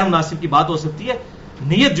 مناسب اور غیر مناسب کی بات ہو سکتی ہے،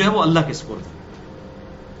 نیت جو ہے وہ اللہ کے سپرد ہے.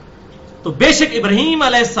 تو بے شک ابراہیم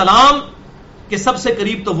علیہ السلام کے سب سے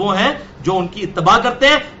قریب تو وہ ہیں جو ان کی اتباع کرتے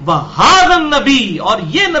ہیں. وَهَذَا النَّبِي، اور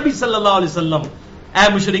یہ نبی صلی اللہ علیہ وسلم، اے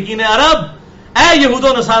مشرکین عرب، اے یہود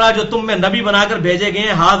و نصارہ جو تم میں نبی بنا کر بھیجے گئے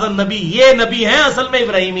ہیں، هَذَا النَّبِي، یہ نبی ہیں اصل میں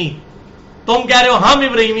ابراہیمی. تم کہہ رہے ہو ہم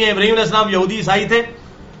ابراہیمی ہیں، ابراہیم علیہ السلام یہودی عیسائی تھے.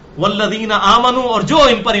 وَالَّذِينَ آمَنُوا، اور جو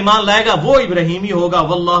ان پر ایمان لائے گا وہ ابراہیمی ہوگا.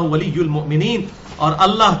 وَاللَّهُ وَلِيُّ الْمُؤْمِنِينَ، اور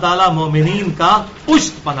اللہ تعالیٰ مومنین کا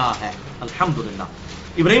پشت پناہ ہے. الحمدللہ.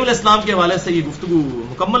 ابراہیم علیہ السلام کے حوالے سے یہ گفتگو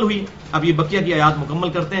مکمل ہوئی. اب یہ بقیہ کی آیات مکمل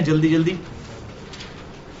کرتے ہیں جلدی جلدی.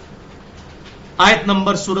 آیت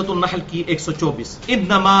نمبر سورۃ النحل کی 124.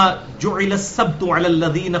 انما جعل السبت علی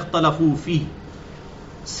الذین اختلفوا فیہ،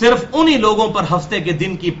 صرف انہی لوگوں پر ہفتے کے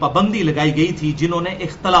دن کی پابندی لگائی گئی تھی جنہوں نے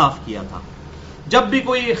اختلاف کیا تھا. جب بھی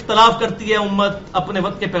کوئی اختلاف کرتی ہے امت، اپنے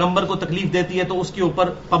وقت کے پیغمبر کو تکلیف دیتی ہے، تو اس کے اوپر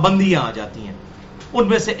پابندیاں آ جاتی ہیں. ان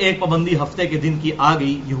میں سے ایک پابندی ہفتے کے دن کی آ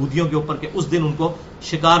گئی یہودیوں کے اوپر کہ اس دن ان کو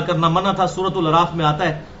شکار کرنا منع تھا. سورۃ الاعراف میں آتا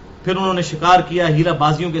ہے پھر انہوں نے شکار کیا ہیرا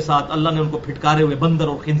بازیوں کے ساتھ، اللہ نے ان کو پھٹکارے ہوئے بندر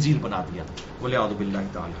اور خنزیر بنا دیا. وَلِعَوْذُ بِاللَّهِ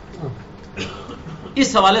تَعَالَى.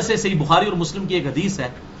 اس حوالے سے صحیح بخاری اور مسلم کی ایک حدیث ہے.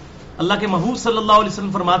 اللہ کے محبوب صلی اللہ علیہ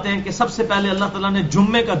وسلم فرماتے ہیں کہ سب سے پہلے اللہ تعالیٰ نے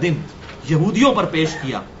جمعے کا دن یہودیوں پر پیش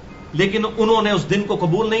کیا، لیکن انہوں نے اس دن کو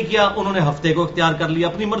قبول نہیں کیا، انہوں نے ہفتے کو اختیار کر لیا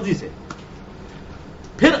اپنی مرضی سے.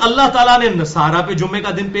 پھر اللہ تعالیٰ نے نصارہ پہ جمعے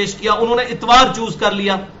کا دن پیش کیا، انہوں نے اتوار چوز کر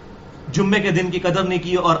لیا، جمعے کے دن کی قدر نہیں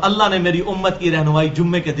کی، اور اللہ نے میری امت کی رہنمائی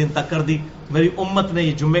جمعے کے دن تک کر دی. میری امت نے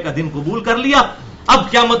یہ جمعے کا دن قبول کر لیا،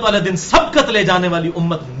 اب قیامت والے دن سبقت لے جانے والی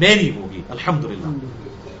امت میری ہوگی. الحمدللہ.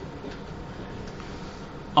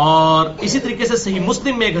 اور اسی طریقے سے صحیح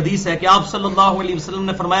مسلم میں ایک حدیث ہے کہ آپ صلی اللہ علیہ وسلم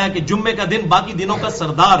نے فرمایا کہ جمعے کا دن باقی دنوں کا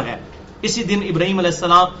سردار ہے. اسی دن ابراہیم علیہ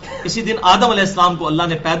السلام، اسی دن آدم علیہ السلام کو اللہ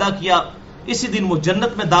نے پیدا کیا، اسی دن وہ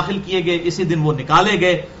جنت میں داخل کیے گئے، اسی دن وہ نکالے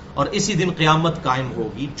گئے، اور اسی دن قیامت قائم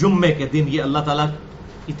ہوگی. جمعے کے دن یہ اللہ تعالیٰ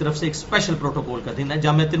کی طرف سے ایک اسپیشل پروٹوکول کا دن ہے.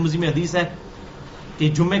 جامعہ ترمذی میں حدیث ہے کہ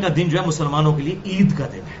جمعے کا دن جو ہے مسلمانوں کے لیے عید کا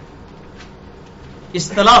دن ہے.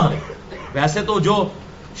 اصطلاح ویسے تو جو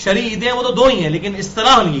شرعی عیدیں ہیں وہ تو دو ہی ہیں، لیکن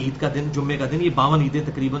اصطلاح یہ عید کا دن، جمعے کا دن، یہ 52 عیدیں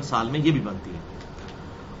تقریباً سال میں یہ بھی بنتی ہیں.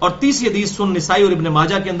 اور تیسری حدیث سنن نسائی اور ابن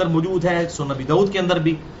ماجہ کے اندر موجود ہے، سنن ابی داؤد کے اندر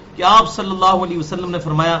بھی، کہ آپ صلی اللہ علیہ وسلم نے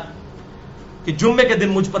فرمایا کہ جمعے کے دن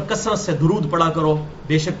مجھ پر کثرت سے درود پڑھا کرو،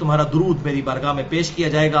 بے شک تمہارا درود میری بارگاہ میں پیش کیا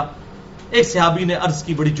جائے گا. ایک صحابی نے عرض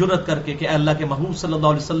کی بڑی جرت کر کے کہ اے اللہ کے محبوب صلی اللہ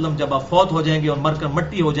علیہ وسلم، جب آپ فوت ہو جائیں گے اور مر کر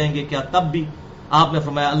مٹی ہو جائیں گے، کیا تب بھی؟ آپ نے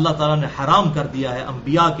فرمایا اللہ تعالیٰ نے حرام کر دیا ہے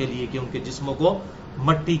انبیاء کے لیے کہ ان کے جسموں کو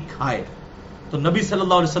مٹی کھائے. تو نبی صلی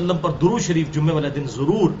اللہ علیہ وسلم پر درود شریف جمعے والے دن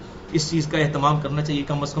ضرور اس چیز کا اہتمام کرنا چاہیے.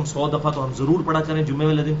 کم از کم 100 دفعہ تو ہم ضرور پڑھا کریں جمعے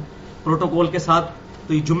والے دن پروٹوکول کے ساتھ.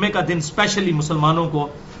 تو یہ جمعے کا دن اسپیشلی مسلمانوں کو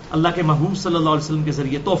اللہ کے محبوب صلی اللہ علیہ وسلم کے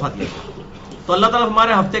ذریعے تحفہ دیا. تو اللہ تعالیٰ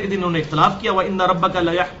ہمارے ہفتے کے دن انہوں نے اختلاف کیا وَإِنَّ رَبَّكَ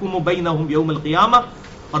لَيَحْكُمُ بَيْنَهُمْ يَوْمَ الْقِيَامَةِ،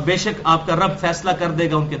 اور بے شک آپ کا رب فیصلہ کر دے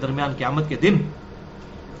گا ان کے درمیان قیامت کے دن.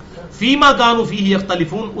 فِيمَا كَانُوا فِيهِ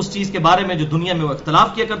يَخْتَلِفُونَ، اس چیز کے بارے میں جو دنیا میں وہ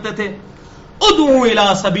اختلاف کیا کرتے تھے. اُدْعُوا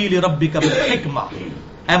إِلَىٰ سَبِيلِ رَبِّكَ بِالْحِكْمَةِ،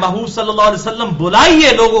 اے محبوب صلی اللہ علیہ وسلم بلائیے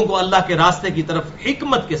لوگوں کو اللہ کے راستے کی طرف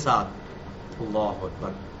حکمت کے ساتھ. اللہ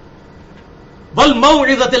اکبر.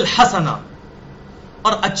 وَالْمَوْعِظَةِ الْحَسَنَةِ،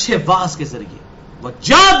 اور اچھے واعظ کے ذریعے.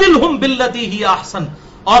 وَجَادِلْهُمْ بِالَّتِي هِيَ أَحْسَنُ،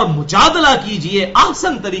 اور مجادلہ کیجئے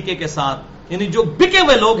احسن طریقے کے ساتھ. یعنی جو بکے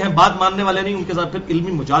ہوئے لوگ ہیں، بات ماننے والے نہیں، ان کے ساتھ پھر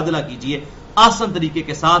علمی مجادلہ کیجئے احسن طریقے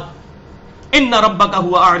کے ساتھ. إِنَّ رَبَّكَ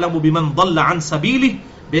هُوَ أَعْلَمُ بِمَنْ ضَلَّ عَنْ سَبِيلِهِ،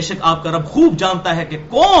 بے شک آپ کا رب خوب جانتا ہے کہ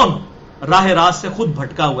کون راہ راست سے خود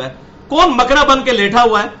بھٹکا ہوا ہے، کون مکرا بن کے لیٹا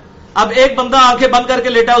ہوا ہے. اب ایک بندہ آنکھیں بند کر کے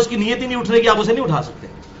لیٹا ہے، اس کی نیت ہی نہیں اٹھنے کی، آپ اسے نہیں اٹھا سکتے.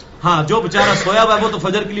 ہاں جو بیچارہ سویا ہوا ہے وہ تو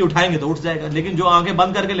فجر کے لیے اٹھائیں گے تو اٹھ جائے گا، لیکن جو آنکھیں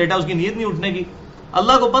بند کر کے لیٹا اس کی نیت نہیں اٹھنے کی،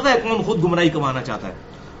 اللہ کو پتہ ہے کون خود گمراہی کمانا چاہتا ہے.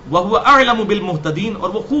 وَهُوَ أَعْلَمُ بِالْمُهْتَدِينَ، اور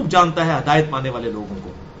وہ خوب جانتا ہے ہدایت پانے والے لوگوں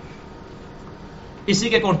کو. اسی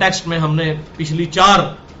کے کانٹیکسٹ میں ہم نے پچھلی 4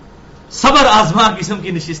 صبر آزما قسم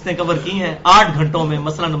کی نشستیں کور کی ہیں 8 گھنٹوں میں.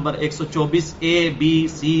 مسئلہ نمبر 124 A, B,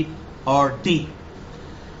 C اور D.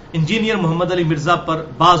 انجینئر محمد علی مرزا پر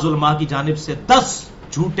بعض علماء کی جانب سے 10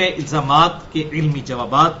 جھوٹے الزامات کے علمی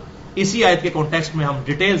جوابات. اسی آیت کے کانٹیکسٹ میں ہم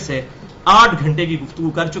ڈیٹیل سے 8 گھنٹے کی گفتگو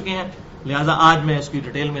کر چکے ہیں، لہذا آج میں اس کی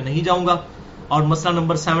ڈیٹیل میں نہیں جاؤں گا. اور مسئلہ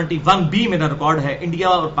نمبر 71B میرا ریکارڈ ہے. انڈیا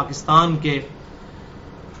اور پاکستان کے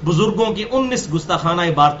بزرگوں کی 19 گستاخانہ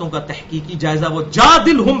عبارتوں کا تحقیقی جائزہ وہ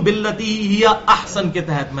جادلہم باللتی ہی احسن کے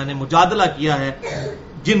تحت میں نے مجادلہ کیا ہے.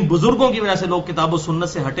 جن بزرگوں کی وجہ سے لوگ کتاب و سنت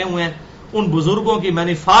سے ہٹے ہوئے ہیں، ان بزرگوں کی میں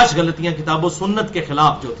نے فاش غلطیاں کتاب و سنت کے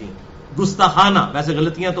خلاف جو تھیں، گستاخانہ، ویسے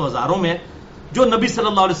غلطیاں تو ہزاروں میں، جو نبی صلی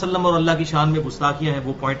اللہ علیہ وسلم اور اللہ کی شان میں گستاخیاں ہیں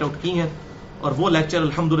وہ پوائنٹ آؤٹ کی ہیں. اور وہ لیکچر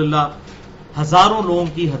الحمدللہ ہزاروں لوگوں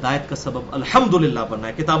کی ہدایت کا سبب الحمدللہ بنا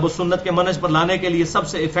ہے. کتاب و سنت کے منہج پر لانے کے لیے سب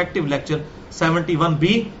سے ایفیکٹو لیکچر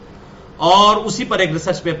 71B، اور اسی پر ایک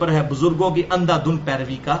ریسرچ پیپر ہے بزرگوں کی اندھا دھن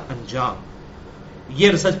پیروی کا انجام. یہ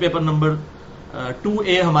ریسرچ پیپر نمبر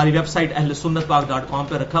 2A ہماری ویب سائٹ ahlsunnatpak.com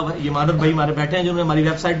پہ رکھا ہوا ہے. یہ مانت بھائی ہمارے بیٹھے ہیں جنہوں نے ہماری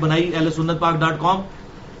ویب سائٹ بنائی ahlsunnatpak.com.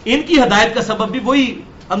 ان کی ہدایت کا سبب بھی وہی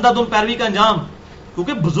اندھا دھن پیروی کا انجام،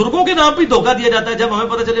 کیونکہ بزرگوں کے نام پہ دھوکہ دیا جاتا ہے. جب ہمیں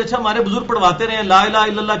پتہ چلے اچھا ہمارے بزرگ پڑھواتے رہے ہیں لا الہ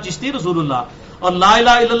الا اللہ چشتی رسول اللہ اور لا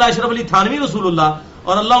الہ الا اللہ اشرف علی تھانوی رسول اللہ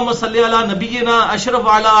اور اللہم صلی علی نبینا اشرف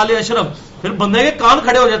وعلی آل اشرف، پھر بندے کے کان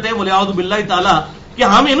کھڑے ہو جاتے ہیں ولیعوذ باللہ تعالی کہ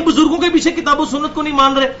ہم ان بزرگوں کے پیچھے کتاب و سنت کو نہیں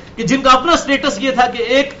مان رہے، کہ جن کا اپنا سٹیٹس یہ تھا کہ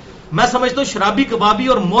ایک میں سمجھتا ہوں شرابی کبابی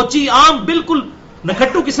اور موچی عام بالکل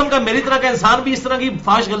نکھٹو قسم کا میری طرح کا انسان بھی اس طرح کی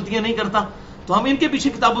فاش غلطیاں نہیں کرتا، تو ہم ان کے پیچھے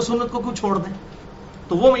کتاب و سنت کو کیوں چھوڑ دیں؟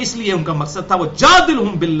 تو وہ اس لیے ان کا مقصد تھا وہ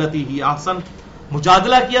جادلہم باللتی ہی احسن،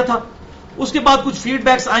 مجادلہ کیا تھا. اس کے بعد کچھ فیڈ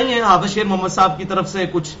بیکس آئی ہیں حافظ شیر محمد صاحب کی طرف سے،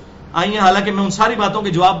 کچھ آئی ہیں، حالانکہ میں ان ساری باتوں کے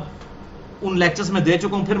جواب ان لیکچرز میں دے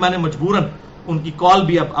چکا ہوں. پھر میں نے مجبوراً ان کی کال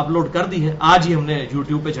بھی اب اپلوڈ کر دی ہے، آج ہی ہم نے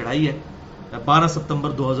یوٹیوب پہ چڑھائی ہے 12 ستمبر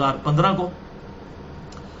 2015 کو.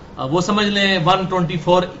 وہ سمجھ لیں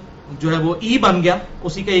 124 جو ہے وہ ای بن گیا،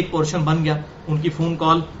 اسی کا ایک پورشن بن گیا ان کی فون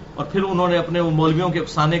کال. اور پھر انہوں نے اپنے وہ مولویوں کے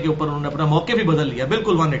افسانے کے اوپر انہوں نے اپنا موقع بھی بدل لیا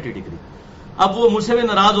بالکل 180 ڈگری. اب وہ مجھ سے بھی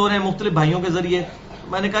ناراض ہو رہے ہیں مختلف بھائیوں کے ذریعے.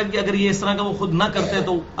 میں نے کہا کہ اگر یہ اس طرح کا وہ خود نہ کرتے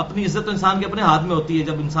تو اپنی عزت تو انسان کے اپنے ہاتھ میں ہوتی ہے.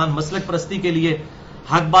 جب انسان مسلک پرستی کے لیے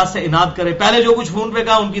حق بات سے اناد کرے، پہلے جو کچھ فون پہ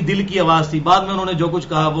کہا ان کی دل کی آواز تھی، بعد میں انہوں نے جو کچھ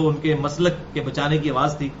کہا وہ ان کے مسلک کے بچانے کی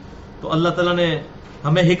آواز تھی. تو اللہ تعالیٰ نے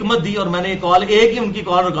ہمیں حکمت دی اور میں نے کال ایک ہی ان کی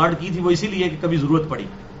کال ریکارڈ کی تھی، وہ اسی لیے کہ کبھی ضرورت پڑی،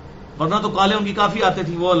 ورنہ تو کالیں ان کی کافی آتی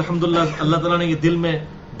تھی. وہ الحمدللہ اللہ تعالیٰ نے یہ دل میں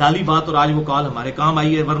ڈالی بات اور آج وہ کال ہمارے کام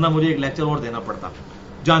آئی ہے، ورنہ مجھے ایک لیکچر اور دینا پڑتا،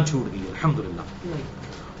 جان چھوٹ گئی الحمدللہ.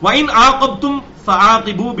 وَإِنْ عَاقَبْتُمْ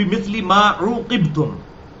فَعَاقِبُوا بِمِثْلِ مَا عُوقِبْتُمْ،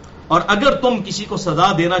 اور اگر تم کسی کو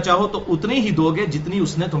سزا دینا چاہو تو اتنی ہی دو گے جتنی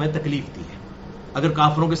اس نے تمہیں تکلیف دی ہے. اگر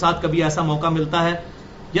کافروں کے ساتھ کبھی ایسا موقع ملتا ہے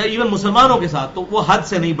یا ایون مسلمانوں کے ساتھ تو وہ حد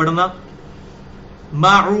سے نہیں بڑھنا.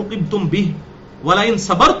 مَا عُوقِبْتُمْ بِهِ وَلَئِنْ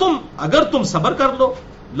صَبَرْتُمْ، اگر تم صبر کر لو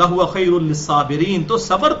لَهُوَ خَيْرٌ لِلصَّابِرِينَ، تو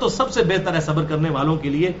صبر تو سب سے بہتر ہے صبر کرنے والوں کے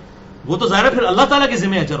لیے، وہ تو ظاہر ہے پھر اللہ تعالیٰ کے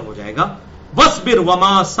ذمہ اجر ہو جائے گا. وَاصْبِرْ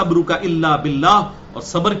وَمَا صَبْرُكَ إِلَّا بِاللَّهِ، اور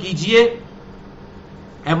صبر کیجئے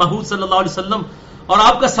اے محبوب صلی اللہ علیہ وسلم، اور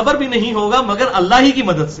آپ کا صبر بھی نہیں ہوگا مگر اللہ ہی کی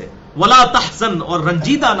مدد سے. وَلَا تَحْزَنْ، اور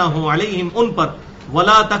رنجیدہ نہ ہو علیہم ان پر،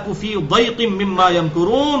 ولا تک فی ضیق مما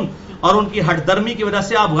یمکرون، اور ان کی ہٹ درمی کی وجہ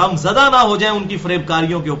سے آپ غم زدہ نہ ہو جائیں ان کی فریب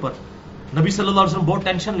کاریوں کے اوپر. نبی صلی اللہ علیہ وسلم بہت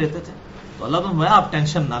ٹینشن لیتے تھے، تو اللہ تعالیٰ میں آپ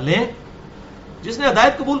ٹینشن نہ لیں، جس نے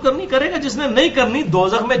ہدایت قبول کرنی کرے گا، جس نے نہیں کرنی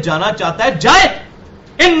دوزخ میں جانا چاہتا ہے جائے.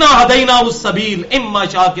 انا ہدیناہ السبیل اما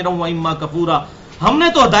شاکرا و اما کفورا، ہم نے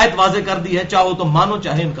تو ہدایت واضح کر دی ہے، چاہو تو مانو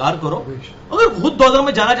چاہے انکار کرو. اگر خود دوزخ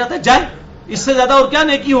میں جانا چاہتا ہے جائے، اس سے زیادہ اور کیا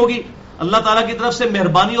نیکی ہوگی. اللہ تعالیٰ کی طرف سے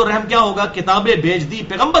مہربانی اور رحم کیا ہوگا؟ کتابیں بھیج دی،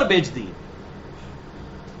 پیغمبر بھیج دی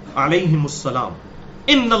علیہم السلام.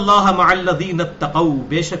 ان اللہ مع الذین اتقوا،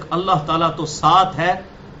 بے شک اللہ تعالیٰ تو ساتھ ہے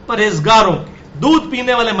پرہیزگاروں کے. دودھ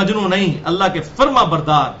پینے والے مجنو نہیں، اللہ کے فرما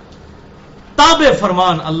بردار تابع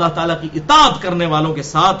فرمان اللہ تعالیٰ کی اطاعت کرنے والوں کے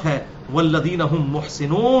ساتھ ہے. والذین هم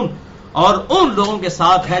محسنون، اور ان لوگوں کے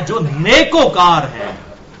ساتھ ہے جو نیکوکار ہیں.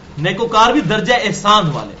 نیکوکار بھی درجہ احسان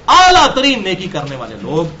والے، اعلیٰ ترین نیکی کرنے والے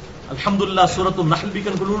لوگ. الحمدللہ سورۃ النحل بھی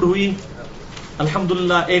کنکلوڈ ہوئی.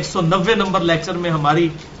 الحمدللہ 190 نمبر لیکچر میں ہماری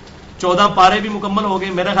 14 پارے بھی مکمل ہو گئے.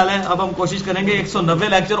 میرا خیال ہے اب ہم کوشش کریں گے 190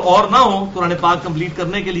 لیکچر اور نہ ہو قرآن پاک کمپلیٹ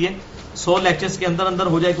کرنے کے لیے، 100 لیکچرز کے اندر اندر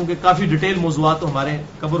ہو جائے، کیونکہ کافی ڈیٹیل موضوعات تو ہمارے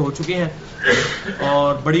کور ہو چکے ہیں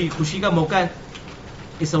اور بڑی خوشی کا موقع ہے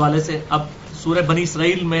اس حوالے سے. اب سورہ بنی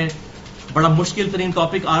اسرائیل میں بڑا مشکل ترین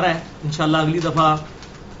ٹاپک آ رہا ہے انشاءاللہ اگلی دفعہ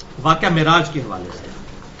واقعہ معراج کے حوالے سے.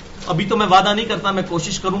 ابھی تو میں وعدہ نہیں کرتا، میں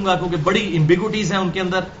کوشش کروں گا کیونکہ بڑی ایمبیگوٹیز ہیں ان کے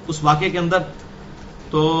اندر، اس واقعے کے اندر.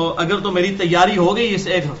 تو اگر تو میری تیاری ہو گئی اس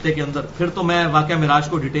ایک ہفتے کے اندر، پھر تو میں واقعہ معراج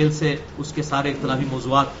کو ڈیٹیل سے اس کے سارے اختلافی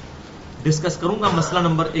موضوعات ڈسکس کروں گا مسئلہ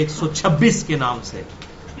نمبر 126 کے نام سے.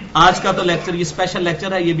 آج کا تو لیکچر یہ اسپیشل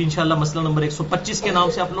لیکچر ہے، یہ بھی انشاءاللہ مسئلہ نمبر 125 کے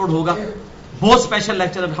نام سے اپلوڈ ہوگا. بہت اسپیشل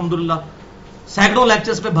لیکچر الحمدللہ، سینکڑوں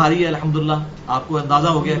لیکچرز پہ بھاری ہے الحمدللہ. آپ کو اندازہ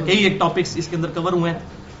ہو گیا کئی ایک ٹاپکس اس کے اندر کور ہوئے ہیں.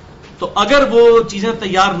 تو اگر وہ چیزیں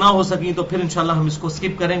تیار نہ ہو سکیں تو پھر انشاءاللہ ہم اس کو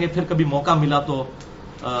سکپ کریں گے. پھر کبھی موقع ملا تو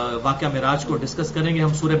واقعہ معراج کو ڈسکس کریں گے.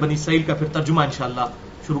 ہم سورہ بنی اسرائیل کا پھر ترجمہ انشاءاللہ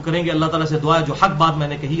شروع کریں گے. اللہ تعالیٰ سے دعا ہے جو حق بات میں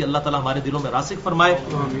نے کہی اللہ تعالیٰ ہمارے دلوں میں راسخ فرمائے.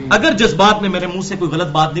 اگر جس بات میں میرے منہ سے کوئی غلط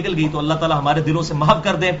بات نکل گئی تو اللہ تعالیٰ ہمارے دلوں سے محو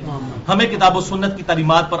کر دے. ہمیں کتاب و سنت کی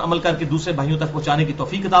تعلیمات پر عمل کر کے دوسرے بھائیوں تک پہنچانے کی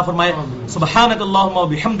توفیق عطا فرمائے. سبحانک اللہم و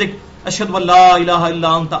بحمدک، اشہد ان لا الہ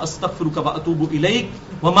الا انت، استغفرک و اتوب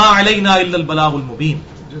الیک، وما علینا الا البلاغ المبین.